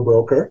Power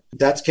Broker.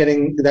 That's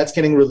getting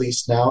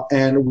released now,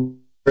 and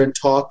we're in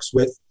talks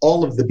with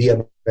all of the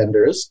BMS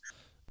vendors.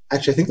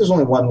 Actually, I think there's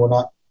only one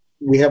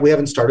we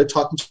haven't started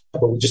talking to,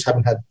 but we just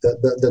haven't had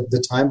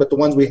the time. But the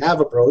ones we have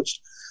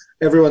approached,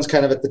 everyone's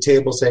kind of at the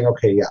table saying,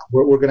 okay, yeah,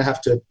 we're going to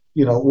have to,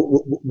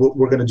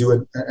 we're going to do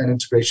an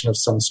integration of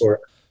some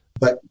sort.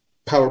 But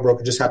Power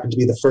Broker just happened to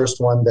be the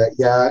first one that,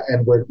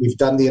 and we've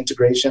done the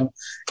integration,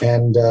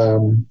 and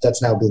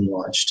that's now being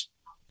launched.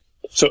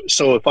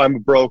 So if I'm a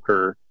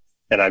broker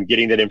and I'm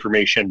getting that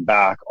information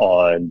back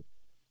on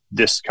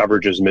this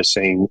coverage is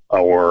missing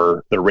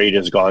or the rate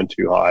has gone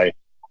too high,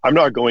 I'm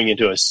not going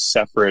into a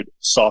separate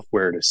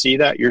software to see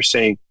that. You're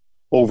saying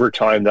over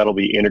time that'll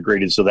be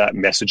integrated so that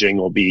messaging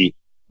will be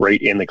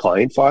right in the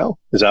client file.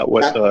 Is that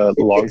what the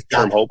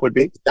long-term hope would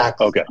be?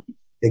 Exactly. Okay.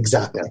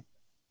 Exactly.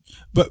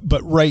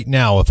 But right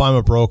now, if I'm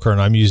a broker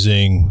and I'm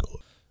using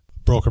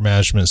broker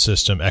management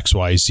system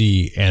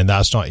XYZ and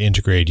that's not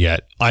integrated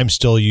yet, I'm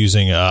still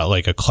using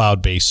like a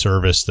cloud-based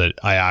service that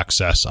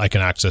I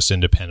can access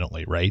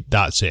independently, right?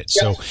 That's it.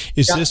 Yeah. So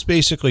is this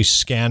basically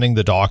scanning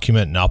the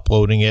document and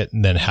uploading it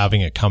and then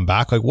having it come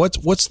back? Like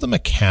what's the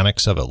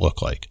mechanics of it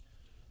look like?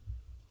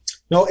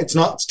 No, it's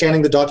not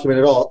scanning the document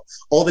at all.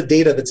 All the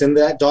data that's in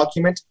that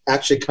document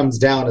actually comes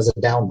down as a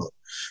download.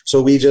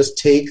 So we just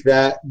take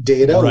that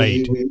data,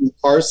 right. we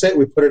parse it,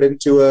 we put it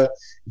into a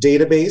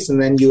database,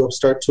 and then you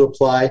start to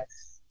apply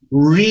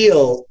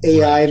real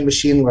AI and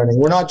machine learning.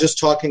 We're not just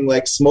talking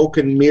like smoke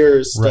and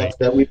mirrors stuff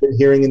that we've been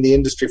hearing in the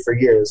industry for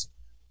years.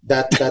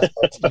 That's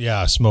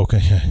yeah,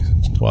 smoking.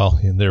 Well,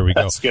 there we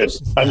go. That's good.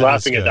 I'm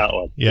laughing at that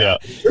one. Yeah.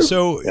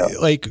 So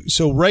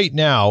so right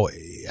now,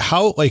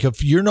 how, like,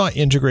 if you're not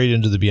integrated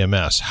into the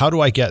BMS, how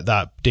do I get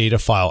that data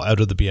file out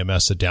of the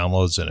BMS that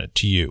downloads in it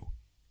to you?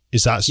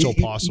 Is that still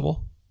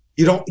possible?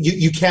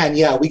 You can,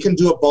 yeah. We can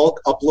do a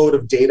bulk upload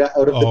of data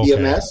out of the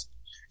BMS.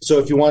 So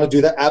if you want to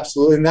do that,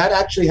 absolutely. And that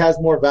actually has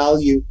more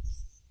value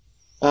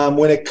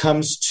when it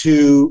comes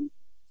to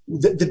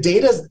the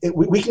data.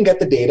 We can get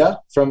the data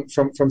from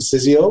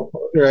Sysio,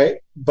 right?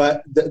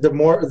 But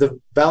the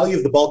value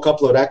of the bulk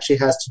upload actually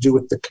has to do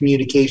with the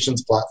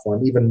communications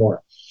platform even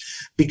more.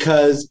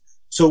 Because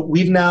so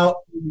we've now,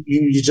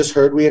 you just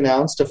heard we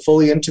announced a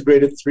fully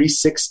integrated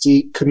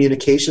 360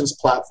 communications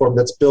platform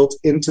that's built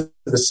into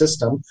the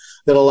system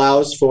that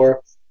allows for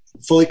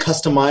fully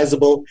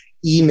customizable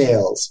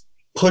emails,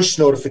 push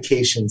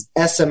notifications,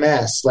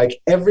 SMS,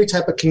 like every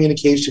type of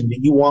communication that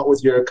you want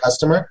with your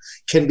customer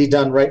can be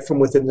done right from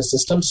within the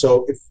system.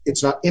 So if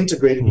it's not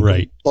integrated, you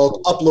can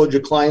bulk upload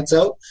your clients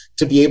out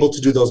to be able to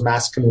do those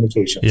mass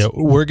communications. Yeah,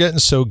 we're getting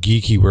so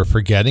geeky, we're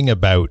forgetting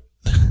about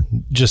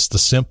just the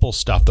simple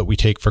stuff that we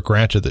take for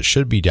granted that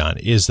should be done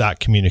is that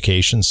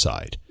communication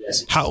side.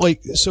 Yes.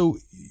 So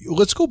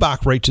let's go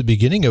back right to the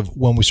beginning of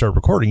when we started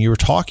recording. You were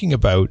talking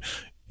about,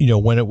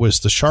 when it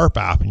was the Sharp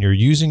app and you're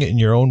using it in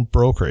your own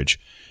brokerage,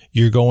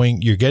 you're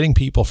getting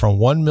people from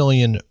 $1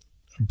 million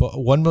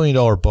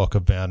book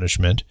of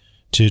management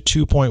to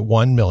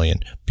 2.1 million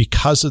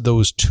because of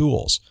those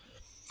tools.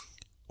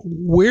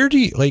 Where do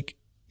you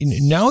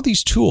now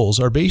these tools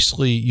are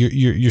basically,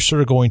 you're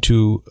sort of going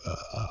to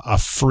a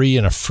free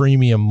and a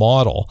freemium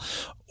model.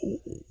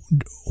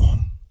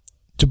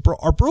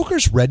 Are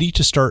brokers ready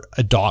to start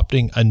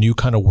adopting a new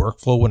kind of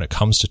workflow when it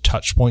comes to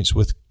touch points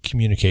with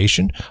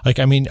communication?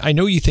 I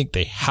know you think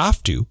they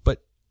have to,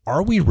 but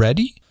are we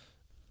ready?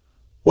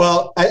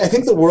 Well, I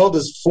think the world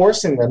is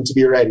forcing them to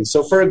be ready.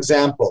 So for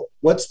example,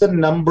 what's the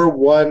number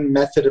one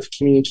method of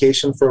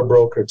communication for a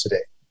broker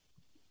today?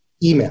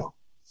 Email.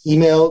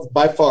 Email,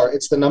 by far,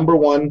 it's the number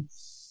one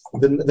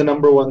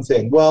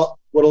thing. Well,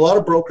 what a lot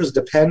of brokers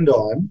depend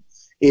on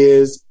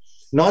is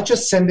not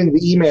just sending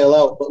the email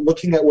out, but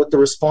looking at what the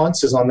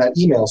response is on that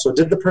email. So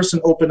did the person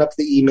open up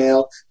the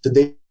email? Did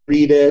they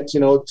read it?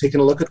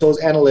 Taking a look at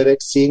those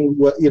analytics, seeing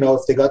what,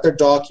 if they got their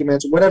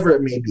documents, whatever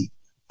it may be.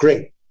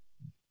 Great.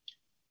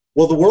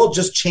 Well, the world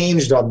just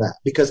changed on that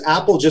because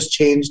Apple just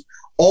changed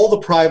all the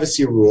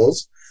privacy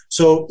rules.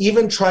 So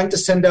even trying to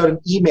send out an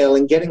email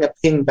and getting a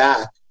ping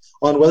back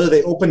on whether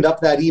they opened up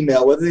that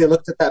email, whether they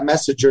looked at that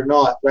message or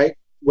not, right?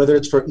 Whether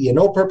it's for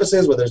E&O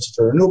purposes, whether it's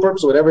for renewal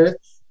purposes, whatever it is,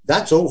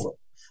 that's over.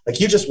 Like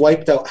you just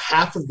wiped out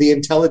half of the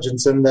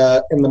intelligence in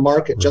the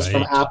market just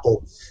from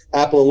Apple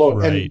alone.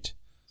 Right.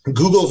 And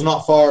Google's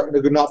not far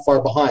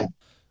behind.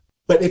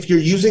 But if you're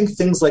using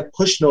things like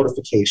push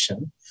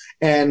notification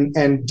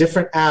and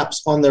different apps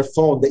on their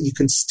phone that you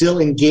can still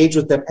engage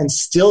with them and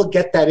still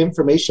get that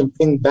information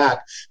pinged back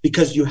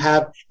because you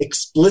have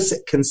explicit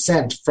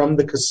consent from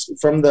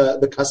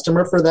the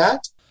customer for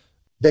that,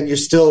 then you're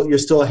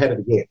still ahead of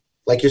the game.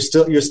 Like you're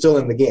still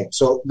in the game.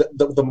 So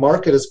the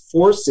market is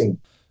forcing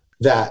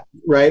that,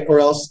 right? Or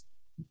else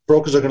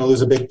brokers are going to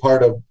lose a big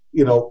part of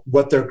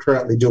what they're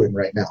currently doing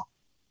right now.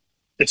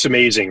 It's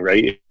amazing,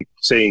 right?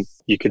 Saying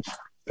you could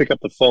pick up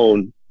the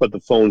phone, but the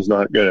phone's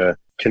not going to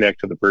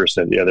connect to the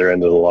person at the other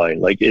end of the line.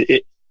 Like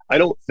I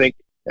don't think,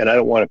 and I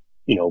don't want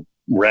to,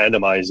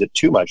 randomize it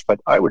too much, but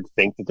I would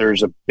think that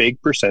there's a big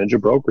percentage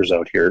of brokers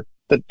out here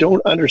that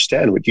don't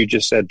understand what you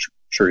just said,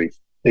 Sharif.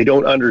 They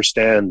don't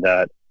understand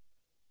that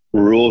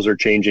rules are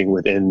changing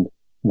within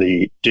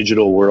the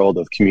digital world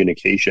of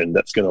communication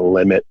that's going to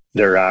limit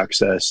their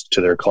access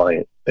to their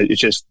client. It's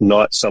just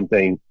not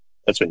something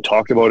that's been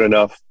talked about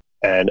enough.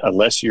 And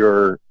unless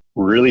you're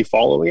really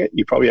following it,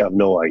 you probably have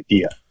no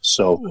idea.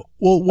 So,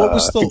 what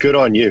was good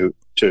on you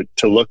to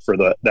look for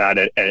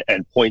that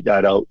and point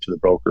that out to the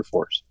broker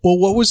force. Well,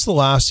 what was the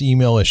last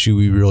email issue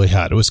we really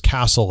had? It was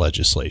castle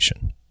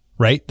legislation,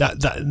 right?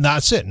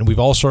 That's it. And we've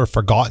all sort of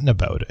forgotten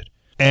about it.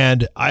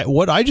 And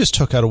what I just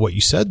took out of what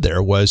you said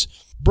there was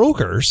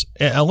brokers,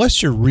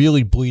 unless you're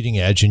really bleeding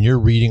edge and you're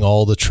reading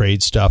all the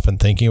trade stuff and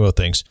thinking about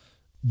things,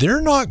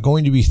 they're not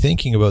going to be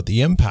thinking about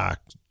the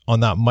impact on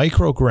that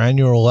micro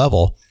granular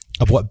level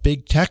of what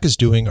big tech is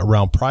doing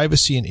around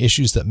privacy and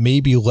issues that may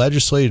be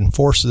legislated and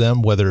forced to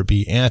them, whether it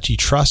be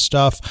antitrust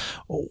stuff,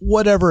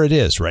 whatever it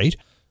is, right?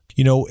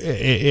 You know,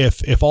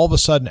 if all of a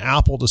sudden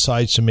Apple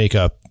decides to make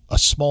a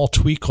small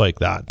tweak like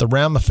that, the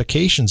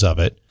ramifications of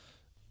it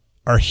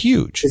are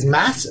huge. It's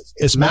massive.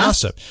 It's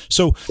massive.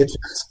 So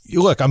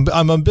look,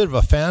 I'm a bit of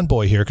a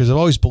fanboy here because I've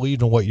always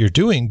believed in what you're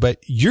doing, but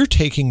you're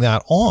taking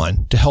that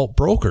on to help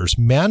brokers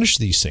manage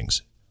these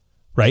things,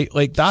 right?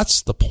 Like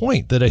that's the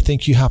point that I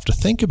think you have to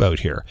think about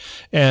here.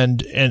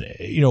 And,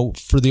 you know,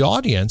 for the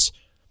audience,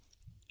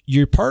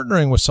 you're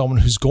partnering with someone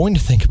who's going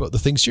to think about the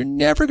things you're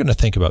never going to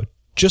think about,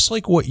 just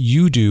like what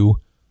you do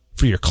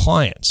for your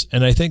clients.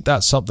 And I think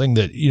that's something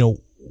that, you know,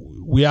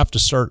 we have to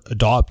start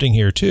adopting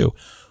here too.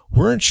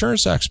 We're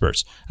insurance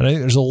experts. And I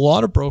think there's a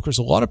lot of brokers,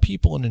 a lot of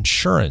people in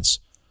insurance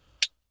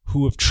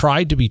who have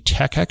tried to be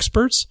tech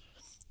experts.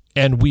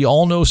 And we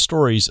all know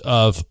stories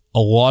of a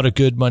lot of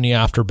good money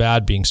after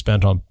bad being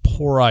spent on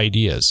poor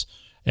ideas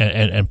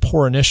and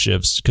poor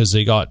initiatives because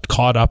they got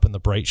caught up in the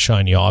bright,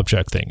 shiny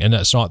object thing. And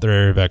that's not their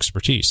area of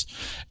expertise.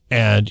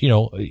 And, you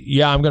know,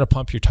 yeah, I'm going to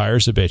pump your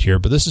tires a bit here,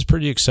 but this is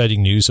pretty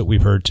exciting news that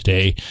we've heard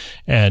today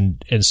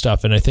and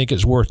stuff. And I think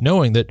it's worth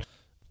knowing that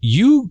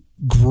you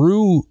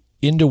grew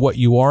into what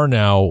you are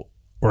now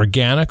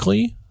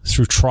organically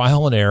through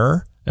trial and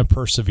error and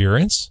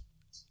perseverance,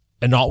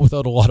 and not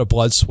without a lot of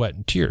blood, sweat,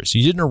 and tears.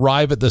 You didn't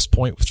arrive at this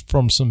point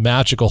from some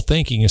magical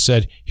thinking and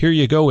said, here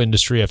you go,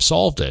 industry, I've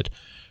solved it.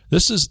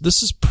 This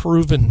is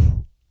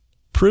proven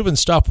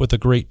stuff with a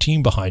great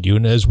team behind you.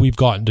 And as we've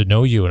gotten to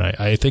know you, and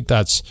I think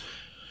that's,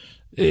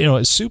 you know,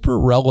 it's super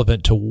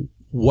relevant to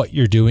what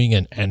you're doing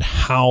and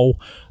how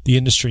the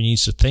industry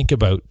needs to think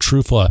about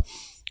Trufla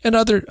and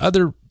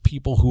other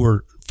people who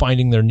are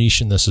finding their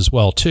niche in this as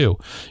well too.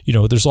 You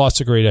know, there's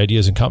lots of great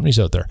ideas and companies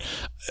out there.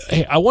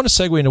 Hey, I want to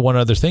segue into one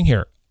other thing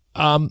here.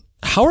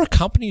 How are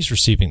companies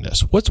receiving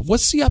this?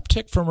 What's the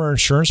uptick from our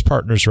insurance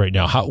partners right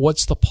now?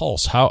 What's the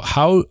pulse?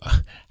 How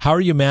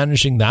are you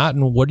managing that,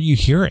 and what are you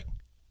hearing?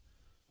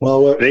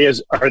 Well,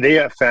 are they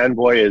a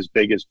fanboy as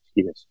big as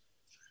Pete is?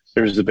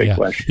 There's the big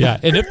question. Yeah,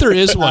 and if there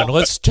is one,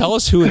 let's tell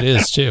us who it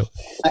is too.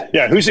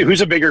 Yeah,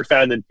 who's a bigger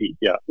fan than Pete?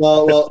 Yeah.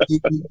 Well,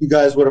 you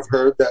guys would have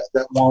heard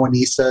that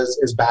Wawanisa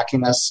is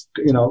backing us,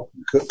 you know,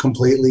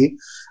 completely.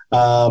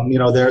 You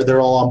know,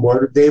 they're all on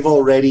board. They've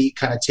already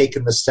kind of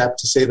taken the step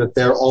to say that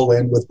they're all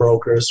in with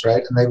brokers,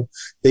 right? And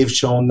they've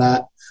shown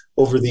that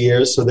over the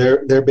years. So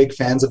they're big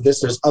fans of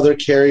this. There's other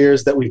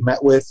carriers that we've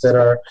met with that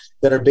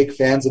are big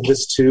fans of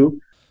this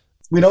too.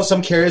 We know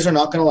some carriers are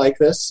not going to like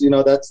this. You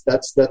know, that's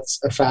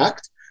a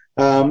fact.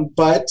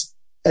 But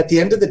at the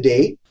end of the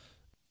day,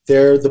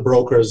 they're the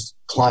broker's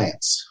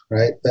clients,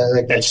 right?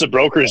 It's the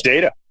broker's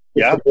data.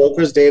 It's the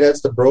broker's data.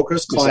 It's the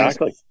broker's clients.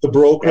 Exactly. The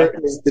broker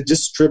is the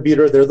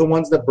distributor. They're the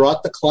ones that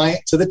brought the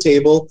client to the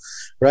table,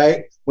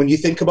 right? When you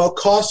think about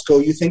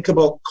Costco, you think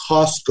about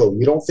Costco.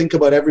 You don't think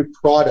about every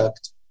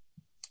product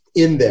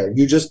in there.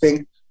 You just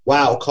think,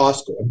 wow,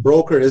 Costco. And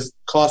broker is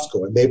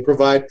Costco, and they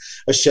provide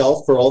a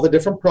shelf for all the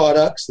different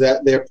products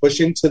that they're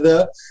pushing to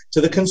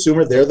the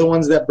consumer. They're the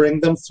ones that bring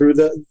them through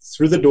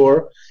the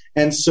door.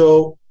 And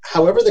so,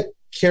 however the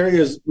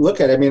carriers look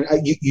at it, I mean,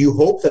 you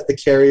hope that the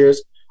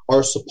carriers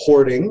are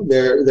supporting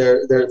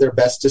their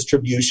best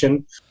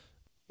distribution,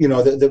 you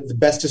know, the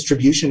best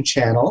distribution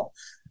channel,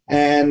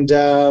 and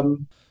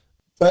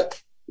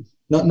but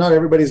not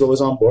everybody's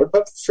always on board.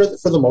 But for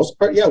the most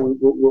part, yeah,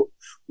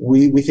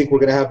 we think we're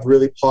going to have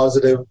really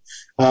positive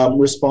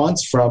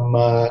response from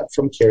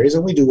carriers,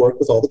 and we do work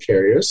with all the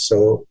carriers.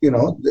 So you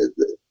know,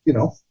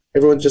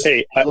 everyone's just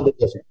a little bit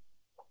different.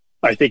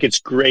 I think it's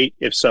great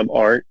if some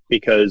aren't,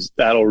 because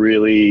that'll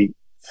really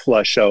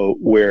flush out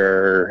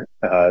where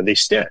they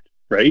stand.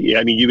 Right? Yeah,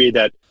 I mean, you made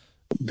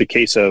the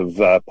case of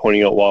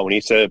pointing out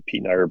Wawanisa.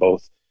 Pete and I are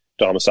both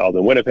domiciled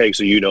in Winnipeg,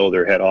 so you know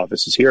their head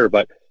office is here.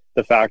 But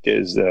the fact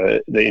is,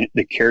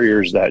 the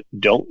carriers that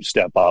don't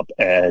step up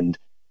and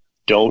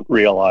don't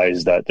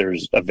realize that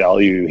there's a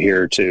value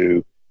here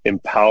to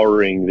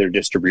empowering their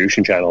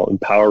distribution channel,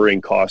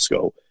 empowering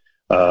Costco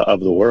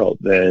of the world,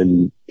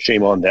 then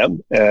shame on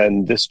them.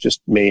 And this just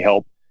may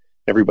help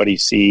everybody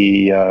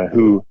see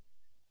who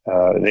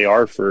they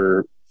are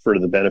for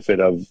the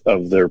benefit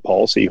of their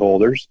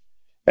policyholders.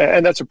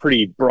 And that's a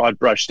pretty broad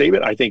brush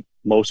statement. I think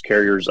most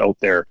carriers out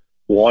there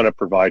want to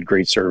provide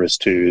great service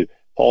to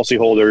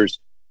policyholders,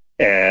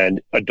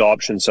 and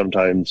adoption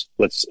sometimes,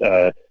 let's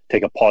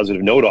take a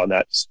positive note on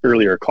that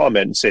earlier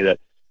comment and say that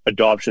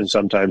adoption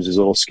sometimes is a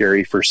little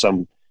scary for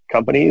some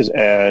companies.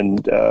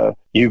 And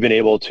you've been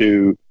able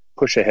to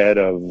push ahead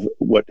of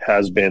what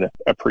has been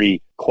a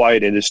pretty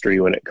quiet industry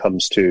when it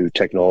comes to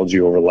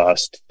technology over the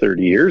last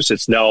 30 years.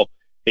 It's now,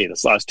 hey,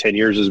 this last 10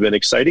 years has been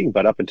exciting,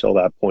 but up until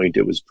that point,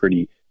 it was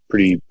pretty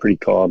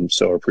calm,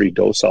 or pretty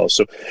docile.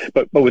 So,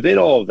 but within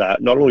all of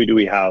that, not only do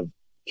we have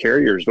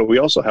carriers, but we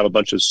also have a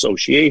bunch of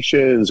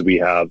associations. We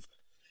have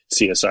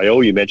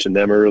CSIO, you mentioned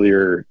them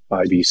earlier,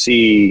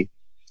 IBC,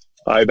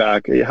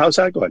 IBAC. How's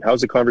that going?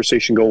 How's the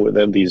conversation going with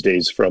them these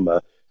days from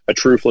a a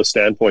Trufla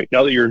standpoint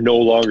now that you're no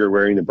longer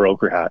wearing the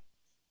broker hat?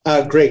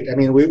 Great. I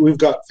mean, we've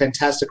got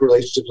fantastic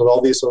relationships with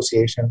all the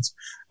associations,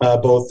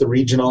 both the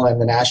regional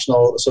and the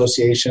national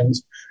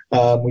associations.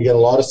 We get a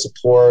lot of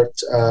support.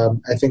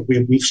 I think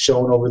we've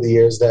shown over the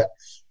years that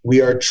we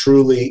are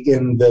truly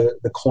in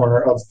the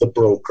corner of the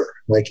broker.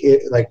 Like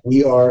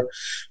we are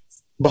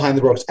behind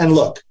the brokers. And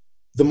look,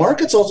 the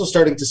market's also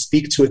starting to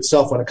speak to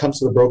itself when it comes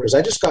to the brokers.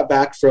 I just got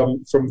back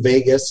from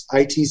Vegas,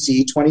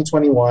 ITC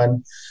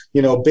 2021,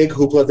 big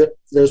hoopla.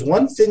 There's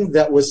one thing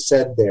that was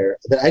said there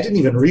that I didn't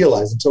even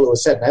realize until it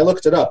was said. And I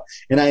looked it up.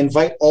 And I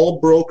invite all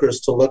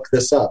brokers to look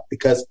this up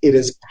because it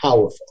is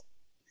powerful.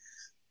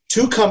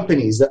 Two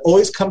companies that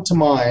always tend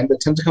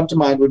to come to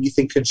mind when you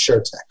think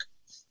InsurTech.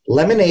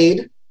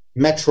 Lemonade,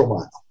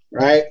 Metromile,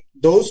 right?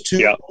 Those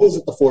two, always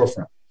at the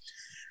forefront.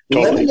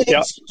 Totally.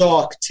 Lemonade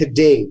stock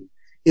today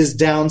is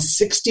down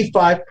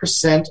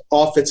 65%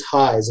 off its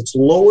highs. It's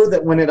lower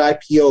than when it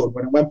IPO'd,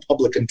 when it went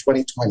public in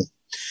 2020.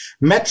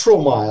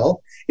 Metromile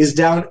is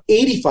down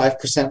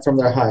 85% from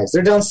their highs.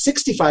 They're down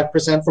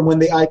 65% from when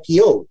they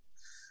IPO'd.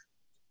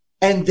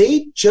 And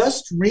they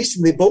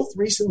both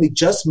recently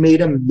just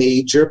made a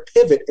major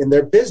pivot in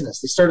their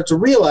business. They started to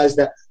realize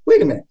that,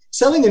 wait a minute,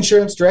 selling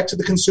insurance direct to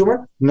the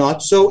consumer,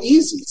 not so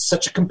easy. It's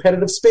such a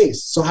competitive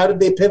space. So how did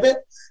they pivot?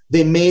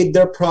 They made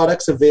their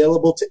products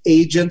available to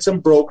agents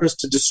and brokers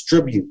to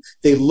distribute.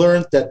 They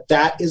learned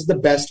that is the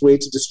best way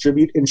to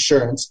distribute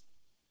insurance,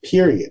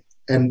 period.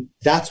 And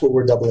that's what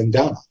we're doubling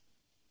down on.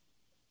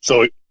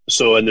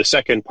 So and the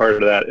second part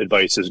of that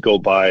advice is go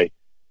buy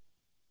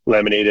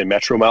Lemonade and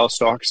Metromile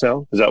stocks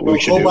now? Is that what we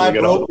should do? Go buy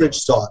brokerage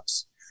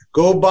stocks.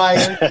 Go buy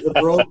into the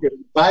broker.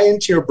 Buy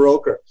into your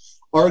broker.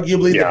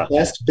 Arguably the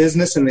best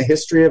business in the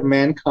history of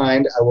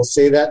mankind. I will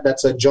say that.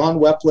 That's a John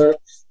Wepler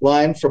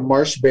line from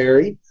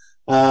Marshberry.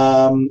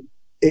 Buy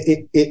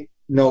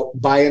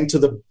into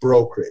the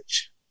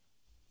brokerage.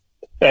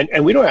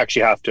 And we don't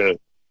actually have to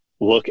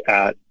look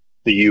at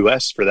the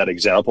U.S. for that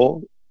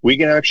example. We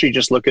can actually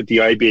just look at the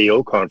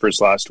IBAO conference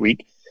last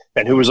week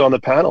and who was on the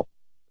panel.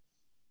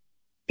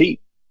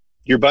 Pete,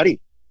 your buddy,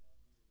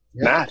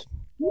 Matt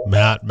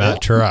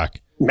Turek.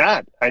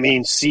 Matt, I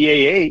mean,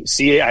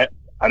 CAA,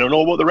 I don't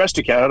know about the rest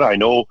of Canada. I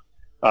know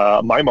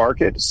my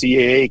market,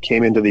 CAA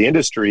came into the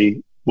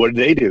industry. What did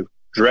they do?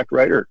 Direct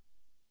writer.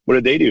 What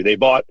did they do?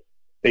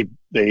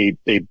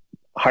 They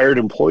hired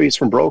employees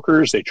from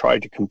brokers. They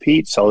tried to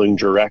compete, selling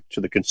direct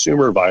to the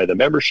consumer via the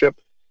membership.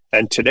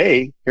 And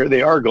today, here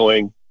they are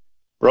going,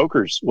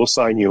 brokers, we'll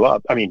sign you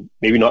up. I mean,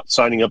 maybe not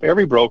signing up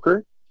every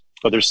broker,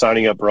 but they're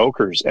signing up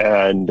brokers.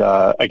 And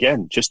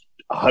again, just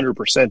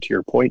 100% to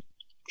your point,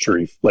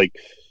 Sharif, like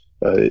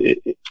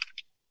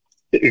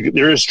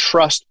there is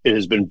trust. It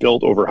has been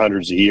built over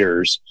hundreds of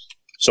years.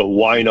 So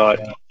why not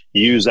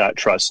use that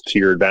trust to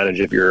your advantage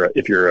if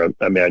you're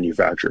a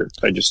manufacturer?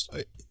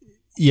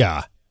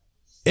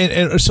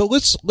 And so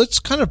let's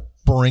kind of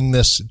bring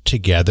this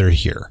together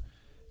here.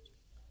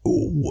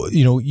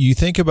 You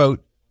think about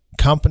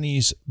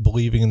companies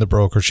believing in the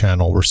broker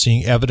channel. We're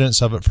seeing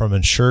evidence of it from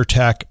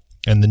InsurTech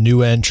and the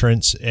new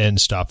entrants and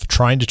stuff,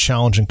 trying to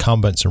challenge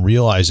incumbents and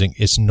realizing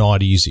it's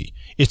not easy.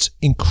 It's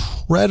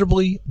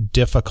incredibly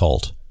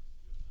difficult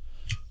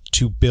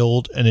to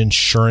build an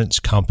insurance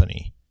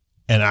company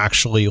and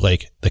actually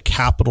like the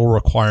capital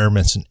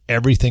requirements and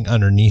everything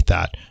underneath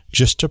that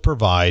just to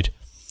provide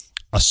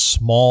a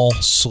small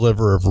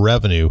sliver of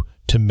revenue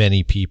to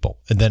many people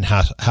and then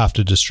have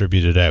to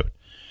distribute it out.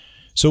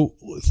 So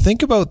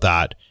think about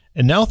that.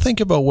 And now think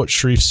about what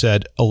Sharif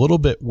said a little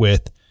bit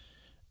with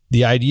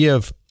the idea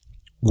of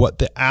what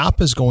the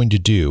app is going to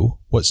do,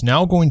 what's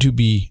now going to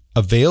be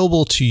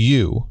available to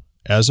you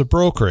as a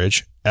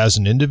brokerage, as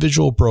an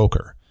individual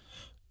broker,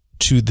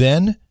 to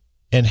then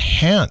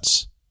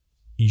enhance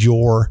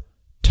your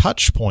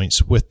touch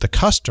points with the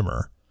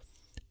customer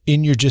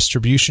in your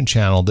distribution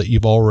channel that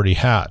you've already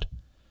had.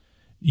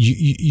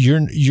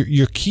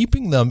 You're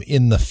keeping them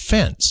in the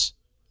fence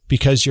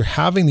because you're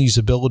having these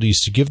abilities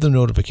to give them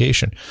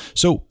notification.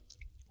 So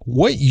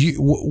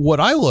what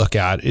I look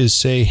at is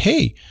say,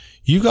 hey,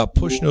 you got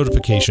push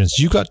notifications,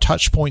 you got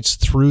touch points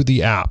through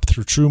the app,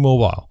 through True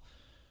Mobile.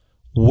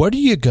 What are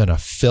you going to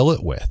fill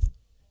it with?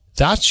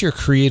 That's your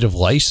creative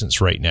license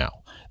right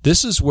now.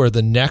 This is where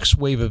the next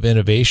wave of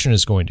innovation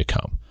is going to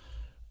come.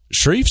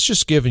 Sharif's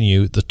just given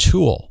you the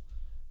tool.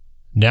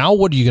 Now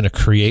what are you going to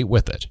create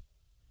with it?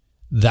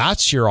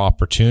 That's your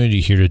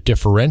opportunity here to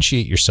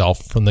differentiate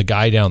yourself from the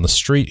guy down the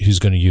street who's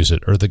going to use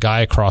it, or the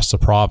guy across the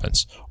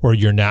province, or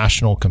your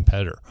national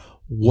competitor.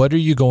 What are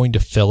you going to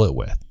fill it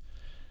with?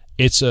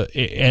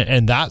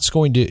 And that's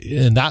going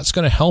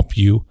to help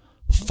you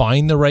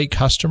find the right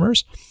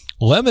customers.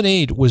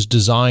 Lemonade was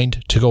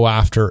designed to go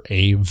after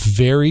a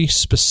very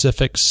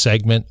specific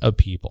segment of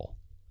people.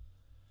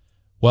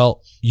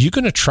 Well, you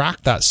can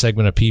attract that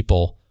segment of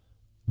people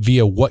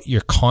via what your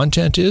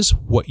content is,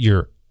 what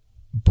your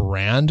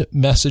brand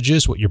message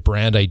is, what your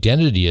brand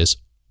identity is,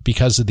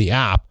 because of the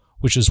app,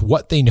 which is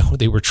what they know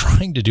they were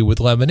trying to do with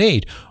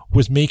Lemonade,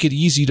 was make it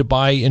easy to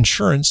buy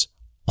insurance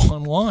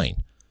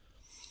online.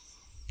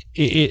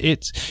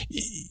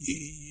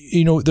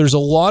 there's a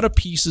lot of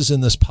pieces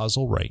in this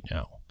puzzle right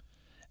now.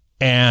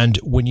 And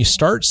when you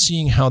start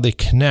seeing how they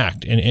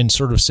connect and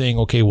sort of saying,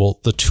 okay, well,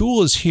 the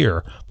tool is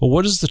here, but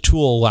what does the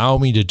tool allow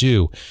me to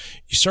do?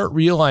 You start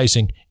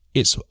realizing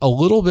it's a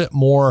little bit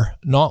more,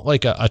 not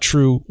like a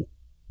true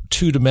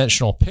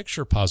two-dimensional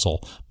picture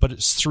puzzle, but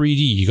it's 3D.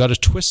 You got to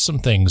twist some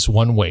things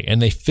one way and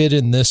they fit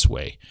in this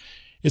way.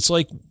 It's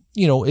like,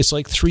 it's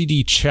like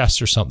 3D chess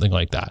or something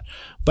like that.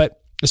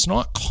 But it's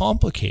not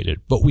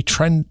complicated, but we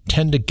tend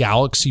to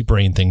galaxy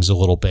brain things a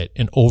little bit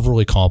and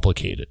overly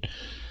complicated.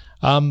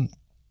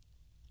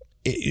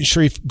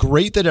 Sharif,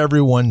 great that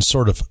everyone's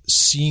sort of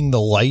seeing the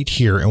light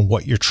here and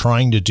what you're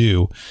trying to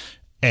do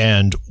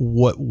and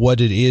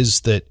what it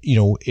is that,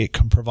 it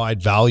can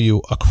provide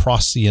value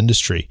across the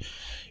industry.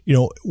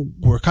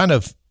 We've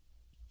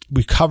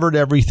covered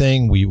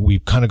everything.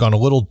 We've kind of gone a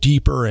little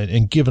deeper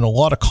and given a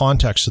lot of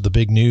context to the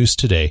big news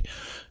today.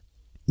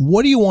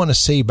 What do you want to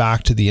say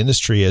back to the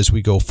industry as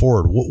we go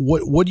forward?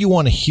 What do you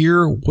want to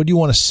hear? What do you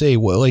want to say?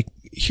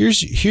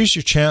 Here's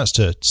your chance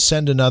to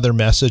send another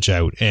message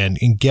out and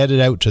get it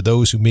out to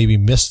those who maybe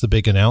missed the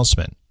big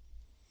announcement.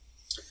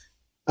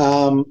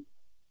 The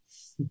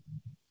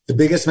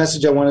biggest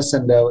message I want to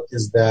send out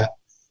is that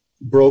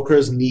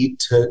brokers need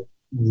to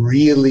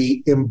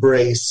really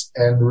embrace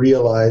and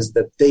realize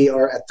that they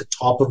are at the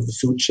top of the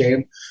food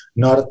chain,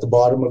 not at the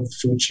bottom of the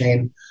food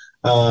chain.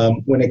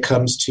 When it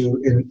comes to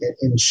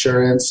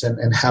insurance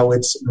and how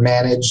it's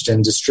managed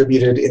and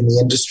distributed in the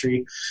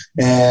industry.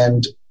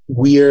 And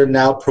we are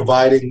now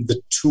providing the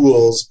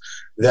tools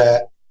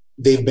that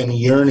they've been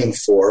yearning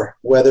for,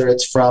 whether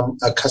it's from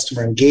a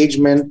customer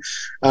engagement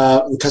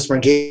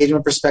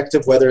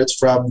perspective, whether it's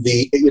from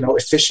the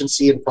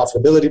efficiency and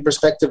profitability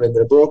perspective in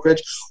their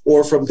brokerage,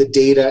 or from the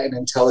data and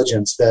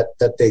intelligence that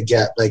they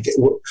get. Like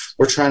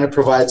we're trying to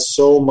provide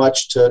so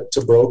much to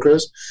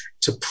brokers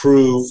to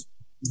prove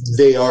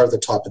they are the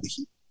top of the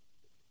heap.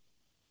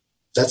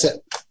 That's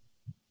it.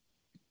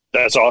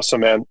 That's awesome,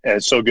 man. And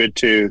it's so good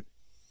to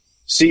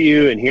see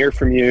you and hear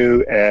from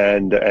you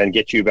and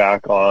get you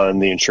back on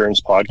the insurance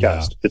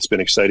podcast. Yeah. It's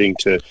been exciting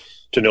to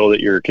know that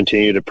you're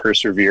continuing to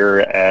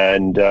persevere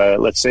and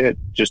let's say it,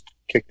 just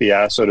kick the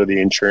ass out of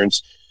the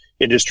insurance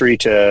industry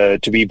to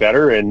be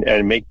better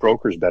and make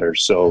brokers better.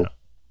 So,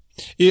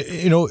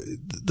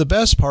 the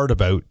best part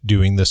about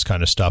doing this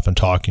kind of stuff and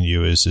talking to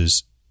you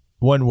is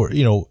when we're,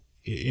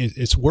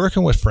 it's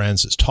working with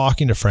friends, it's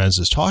talking to friends,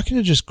 it's talking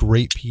to just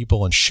great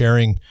people and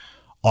sharing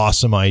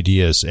awesome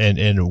ideas. And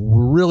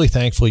we're really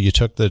thankful you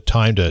took the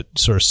time to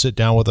sort of sit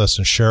down with us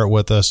and share it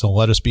with us and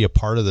let us be a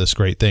part of this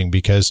great thing,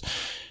 because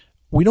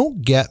we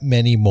don't get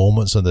many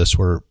moments of this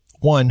where,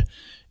 one,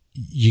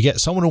 you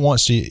get someone who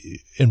wants to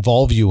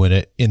involve you in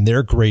it in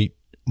their great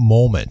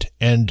moment.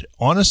 And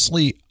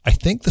honestly, I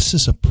think this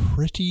is a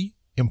pretty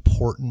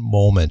important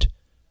moment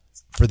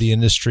for the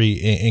industry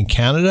in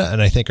Canada.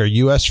 And I think our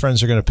US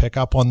friends are going to pick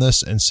up on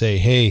this and say,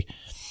 hey,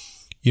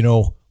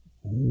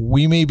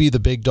 we may be the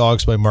big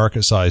dogs by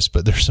market size,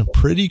 but there's some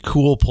pretty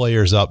cool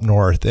players up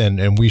north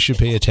and we should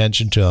pay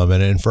attention to them.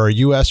 And for our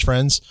US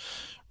friends,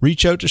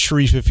 reach out to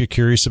Sharif if you're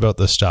curious about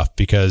this stuff,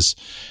 because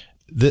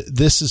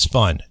this is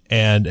fun.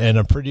 And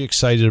I'm pretty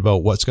excited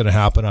about what's going to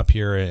happen up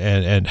here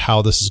and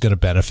how this is going to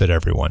benefit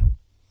everyone.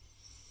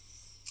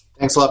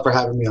 Thanks a lot for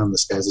having me on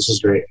this, guys. This was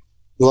great.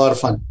 A lot of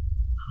fun.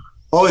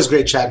 Always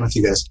great chatting with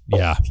you guys.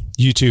 Yeah,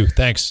 you too.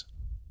 Thanks.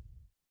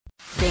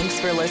 Thanks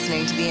for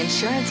listening to the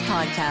Insurance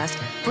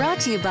Podcast, brought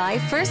to you by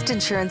First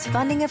Insurance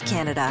Funding of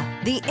Canada,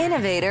 the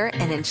innovator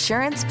in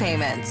insurance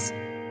payments.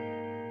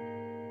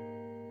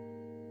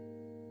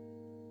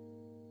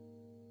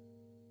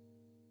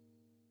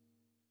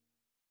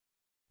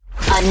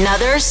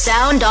 Another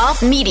Sound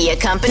Off Media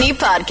Company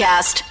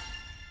podcast.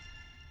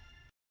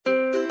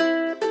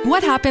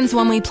 What happens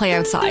when we play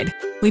outside?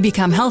 We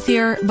become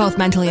healthier, both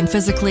mentally and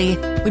physically.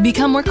 We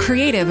become more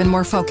creative and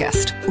more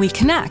focused. We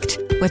connect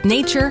with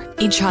nature,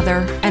 each other,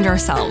 and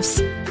ourselves.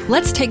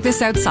 Let's Take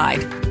This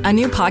Outside, a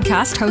new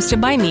podcast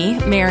hosted by me,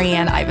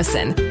 Marianne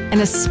Iveson, an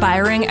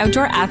aspiring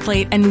outdoor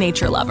athlete and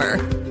nature lover.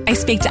 I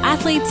speak to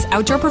athletes,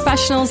 outdoor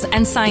professionals,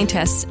 and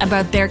scientists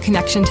about their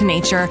connection to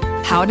nature,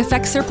 how it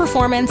affects their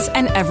performance,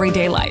 and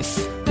everyday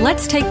life.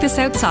 Let's Take This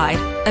Outside,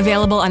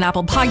 available on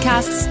Apple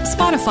Podcasts,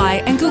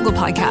 Spotify, and Google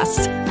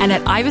Podcasts, and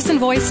at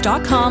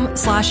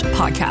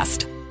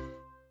ivesonvoice.com/podcast.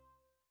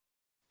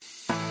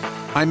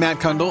 I'm Matt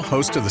Kundle,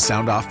 host of the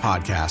Sound Off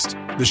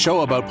Podcast, the show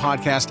about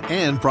podcast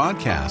and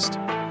broadcast.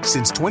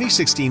 Since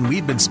 2016,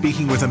 we've been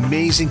speaking with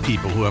amazing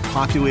people who have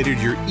populated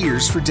your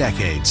ears for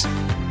decades.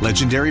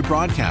 Legendary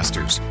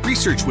broadcasters,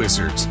 research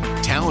wizards,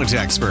 talent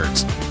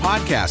experts,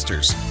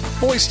 podcasters,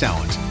 voice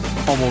talent.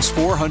 Almost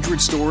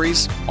 400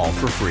 stories, all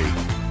for free.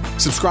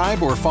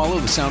 Subscribe or follow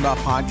the Sound Off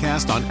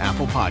Podcast on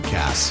Apple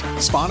Podcasts,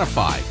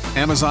 Spotify,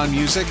 Amazon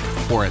Music,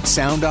 or at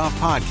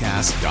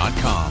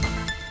soundoffpodcast.com.